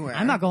going anywhere.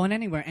 I'm not going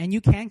anywhere, and you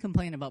can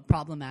complain about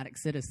problematic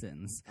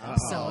citizens. Uh-oh.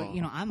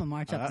 So I'm a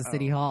march up to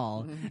City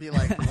Hall. Be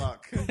like,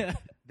 look,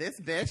 this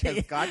bitch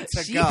has got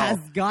to She go. has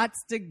got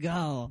to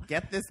go.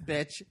 Get this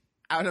bitch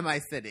out of my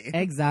city.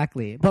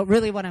 Exactly. But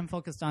really what I'm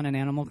focused on in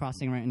Animal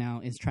Crossing right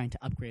now is trying to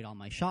upgrade all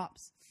my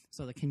shops.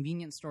 So the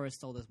convenience store is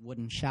still this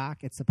wooden shack.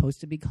 It's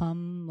supposed to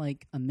become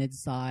like a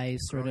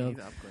mid-sized sort Girl, you of...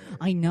 need to upgrade.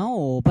 I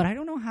know, but I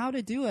don't know how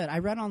to do it. I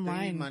read Do you need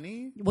online...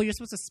 money? Well, you're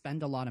supposed to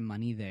spend a lot of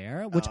money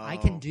there, which I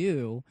can Oh.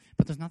 do,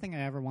 but there's nothing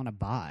I ever want to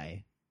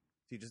buy.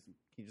 Do you just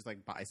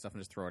buy stuff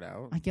and just throw it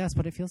out? I guess,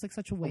 but it feels like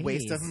such a waste.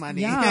 waste of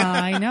money. Yeah,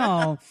 I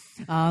know.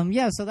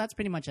 So that's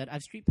pretty much it.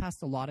 I've street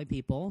passed a lot of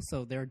people,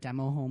 so their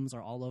demo homes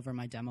are all over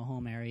my demo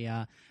home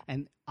area,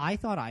 and I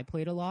thought I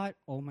played a lot.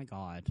 Oh my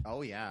god.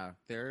 Oh yeah,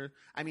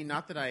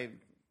 not that I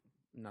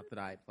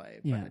play,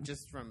 but Yeah.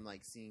 just from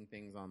seeing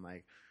things on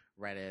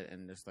Reddit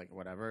and just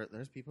whatever.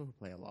 There's people who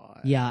play a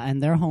lot. Yeah,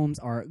 and their homes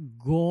are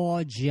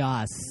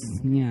gorgeous.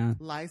 Yeah.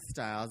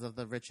 Lifestyles of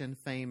the rich and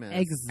famous.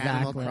 Exactly.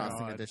 Animal Crossing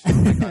God. edition.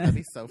 Oh my god, that'd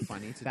be so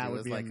funny to That do would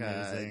as be a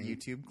amazing.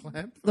 YouTube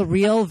clip. The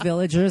real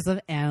villagers of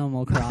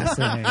Animal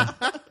Crossing.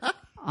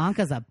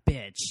 Anka's a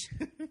bitch.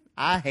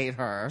 I hate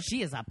her.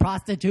 She is a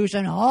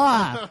prostitution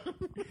whore.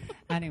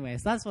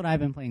 Anyways, that's what I've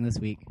been playing this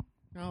week.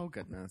 Oh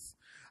goodness.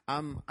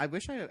 I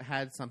wish I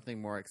had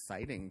something more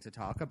exciting to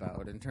talk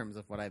about in terms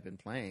of what I've been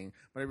playing,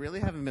 but I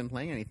really haven't been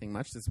playing anything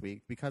much this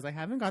week because I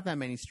haven't got that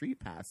many street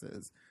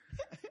passes.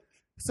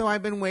 So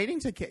I've been waiting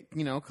to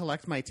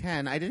collect my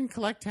 10. I didn't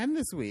collect 10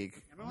 this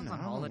week. Everyone's on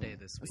holiday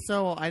this week.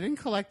 So I didn't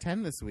collect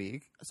 10 this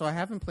week. So I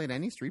haven't played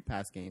any Street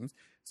Pass games.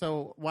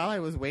 So while I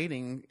was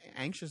waiting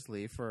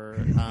anxiously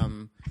for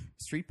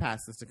Street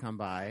Passes to come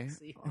by,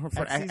 Xy's and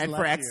for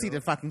left Xy you.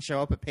 to fucking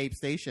show up at Pape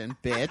Station,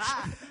 bitch.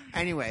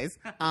 Anyways,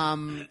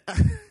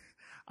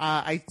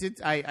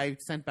 I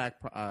sent back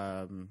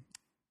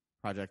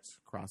Project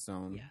Cross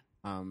Zone.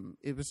 Yeah.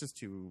 It was just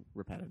too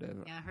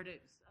repetitive. Yeah, I heard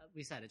it.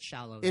 We said it's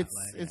shallow. It's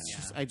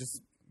that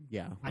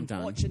way. I'm done.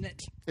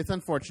 Unfortunate. It's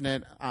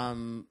unfortunate.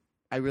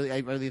 I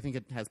really think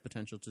it has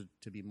potential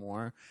to be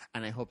more,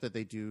 and I hope that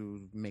they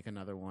do make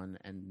another one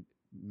and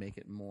make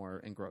it more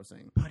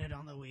engrossing. Put it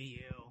on the Wii U.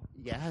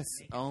 Yes.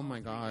 Make it Oh on my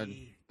the God,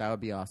 Wii. that would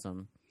be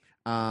awesome.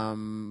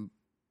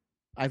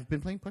 I've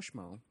been playing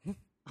Pushmo. Oh,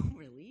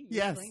 really?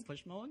 Yes. Playing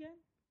Pushmo again?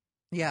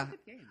 Yeah, Good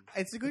game.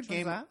 it's a good Which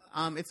game.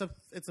 one's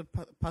It's a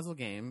puzzle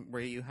game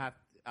where you have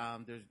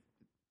there's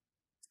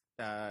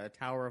a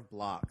tower of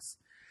blocks,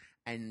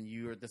 and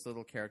you're this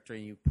little character,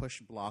 and you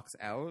push blocks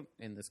out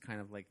in this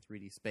kind of like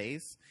 3D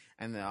space,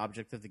 and the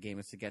object of the game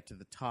is to get to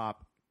the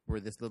top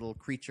where this little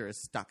creature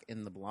is stuck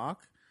in the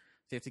block.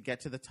 So you have to get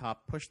to the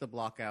top, push the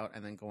block out,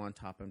 and then go on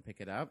top and pick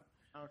it up.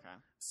 Okay.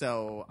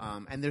 So,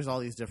 and there's all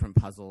these different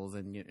puzzles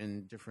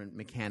and different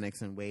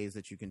mechanics and ways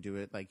that you can do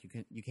it. Like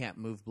you can't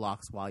move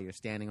blocks while you're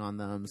standing on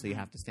them, so you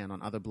have to stand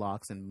on other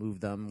blocks and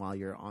move them while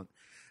you're on.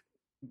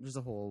 There's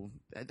a whole,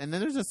 and then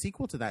there's a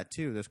sequel to that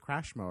too. There's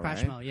Crashmo, right?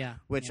 Crashmo, yeah.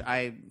 Which Yeah.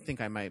 I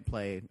think I might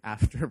play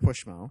after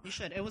Pushmo. You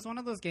should. It was one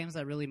of those games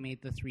that really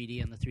made the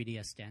 3D and the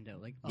 3DS stand out.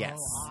 Like, Yes.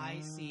 oh, I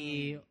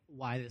see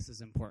why this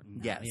is important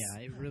now. Yes. Yeah,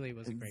 it really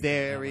was a great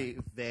Very,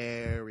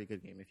 very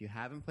good game. If you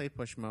haven't played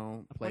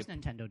Pushmo, Of course,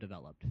 Nintendo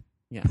developed.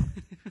 yeah,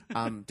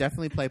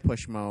 definitely play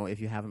Pushmo if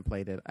you haven't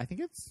played it. I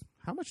think it's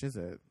how much is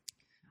it?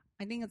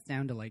 I think it's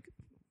down to like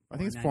I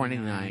think it's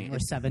 $4.99 or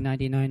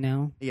 $7.99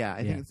 now. Yeah,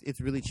 I Yeah. think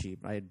it's really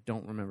cheap. I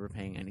don't remember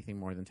paying anything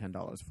more than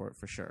 $10 for it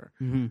for sure.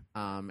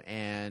 Mm-hmm.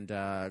 And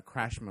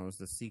Crashmo is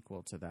the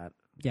sequel to that.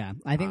 Yeah,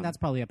 I think Um, that's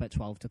probably up at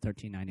 $12 to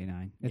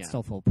 $13.99. It's Yeah,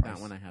 still full price. That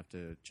one I have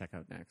to check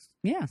out next.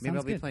 Yeah, Maybe sounds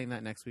I'll be good. playing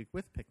that next week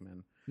with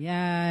Pikmin.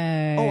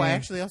 Yay! Oh, I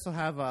actually also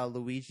have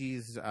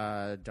Luigi's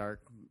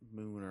Dark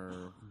Moon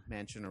or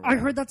Mansion or I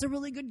whatever. heard that's a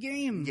really good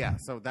game. Yeah,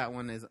 so that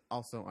one is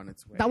also on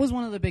its way. That was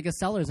one of the biggest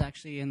sellers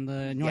actually in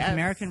the North Yes.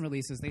 American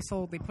releases. They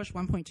pushed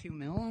 1.2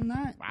 mil on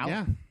that. Wow.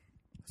 Yeah.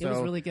 It was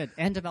So- really good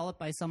and developed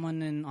by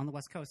someone on the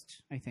West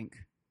Coast, I think,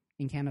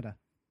 in Canada,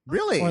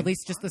 Really? or at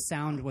least just the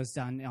sound was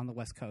done on the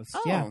West Coast.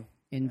 Oh. Yeah,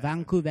 in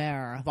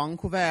Vancouver.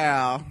 Vancouver.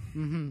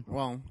 Mm-hmm.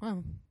 Well,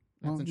 Well,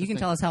 you interesting. can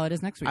tell us how it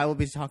is next week. I will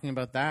be talking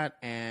about that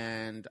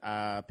and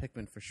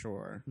Pikmin for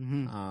sure.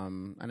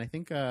 Mhm. And I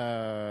think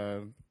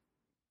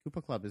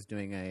Koopa Club is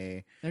doing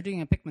They're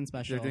doing a Pikmin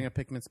special. They're doing a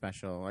Pikmin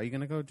special. Are you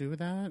gonna go do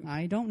that?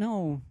 I don't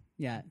know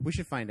yet. We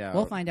should find out.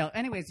 We'll find out.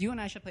 Anyways, you and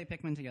I should play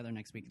Pikmin together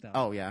next week, though.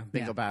 Oh yeah,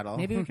 bingo Yeah. battle.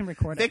 Maybe we can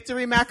record it.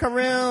 Victory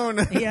Macaroon.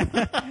 Yeah.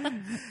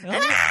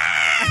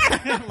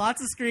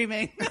 Lots of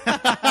screaming.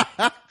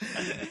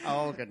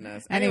 Oh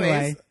goodness. Anyway.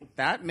 Anyways,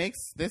 that makes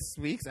this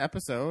week's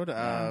episode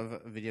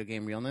of Video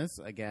Game Realness.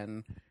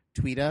 Again,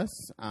 tweet us,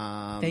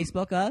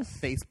 Facebook us.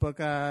 Facebook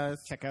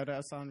us, Check out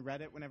us on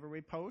Reddit whenever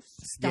we post.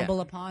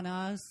 Stumble upon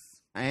us.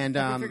 and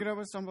Have we figured out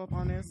what Stumble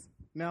Upon is?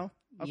 No?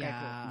 Okay,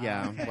 Yeah. cool.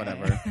 yeah, Okay.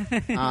 whatever.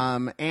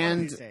 One of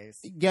And these days.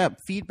 yeah,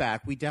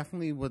 feedback. We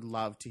definitely would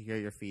love to hear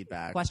your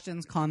feedback.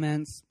 Questions,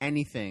 comments,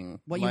 Anything.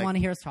 what Like, you want to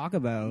hear us talk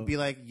about. Be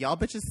like, y'all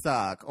bitches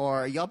suck,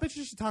 or y'all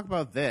bitches should talk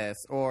about this,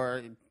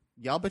 or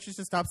y'all bitches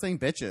should stop saying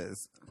bitches.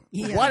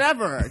 Yeah.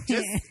 Whatever.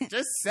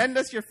 Just send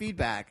us your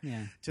feedback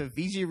Yeah. to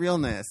VG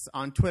Realness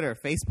on Twitter,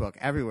 Facebook,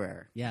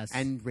 everywhere. Yes.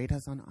 And rate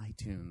us on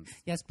iTunes.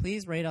 Yes,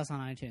 please rate us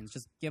on iTunes.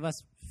 Just give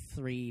us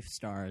 3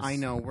 stars. I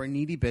know we're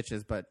needy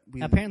bitches, but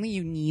we Apparently,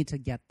 you need to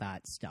get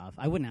that stuff.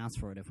 I wouldn't ask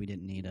for it if we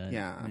didn't need it.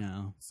 Yeah.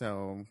 No.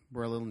 so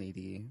we're a little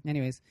needy.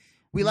 Anyways.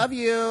 We love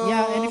you.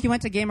 Yeah, and if you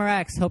went to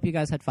GamerX, hope you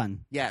guys had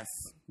fun. Yes,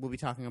 we'll be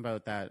talking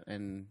about that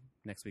in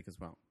next week as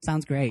well.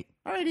 Sounds great.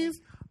 Alrighties.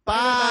 Bye.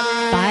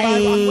 Bye.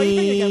 I'm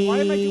waving again. Why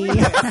am I doing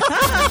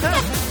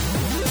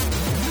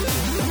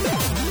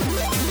this?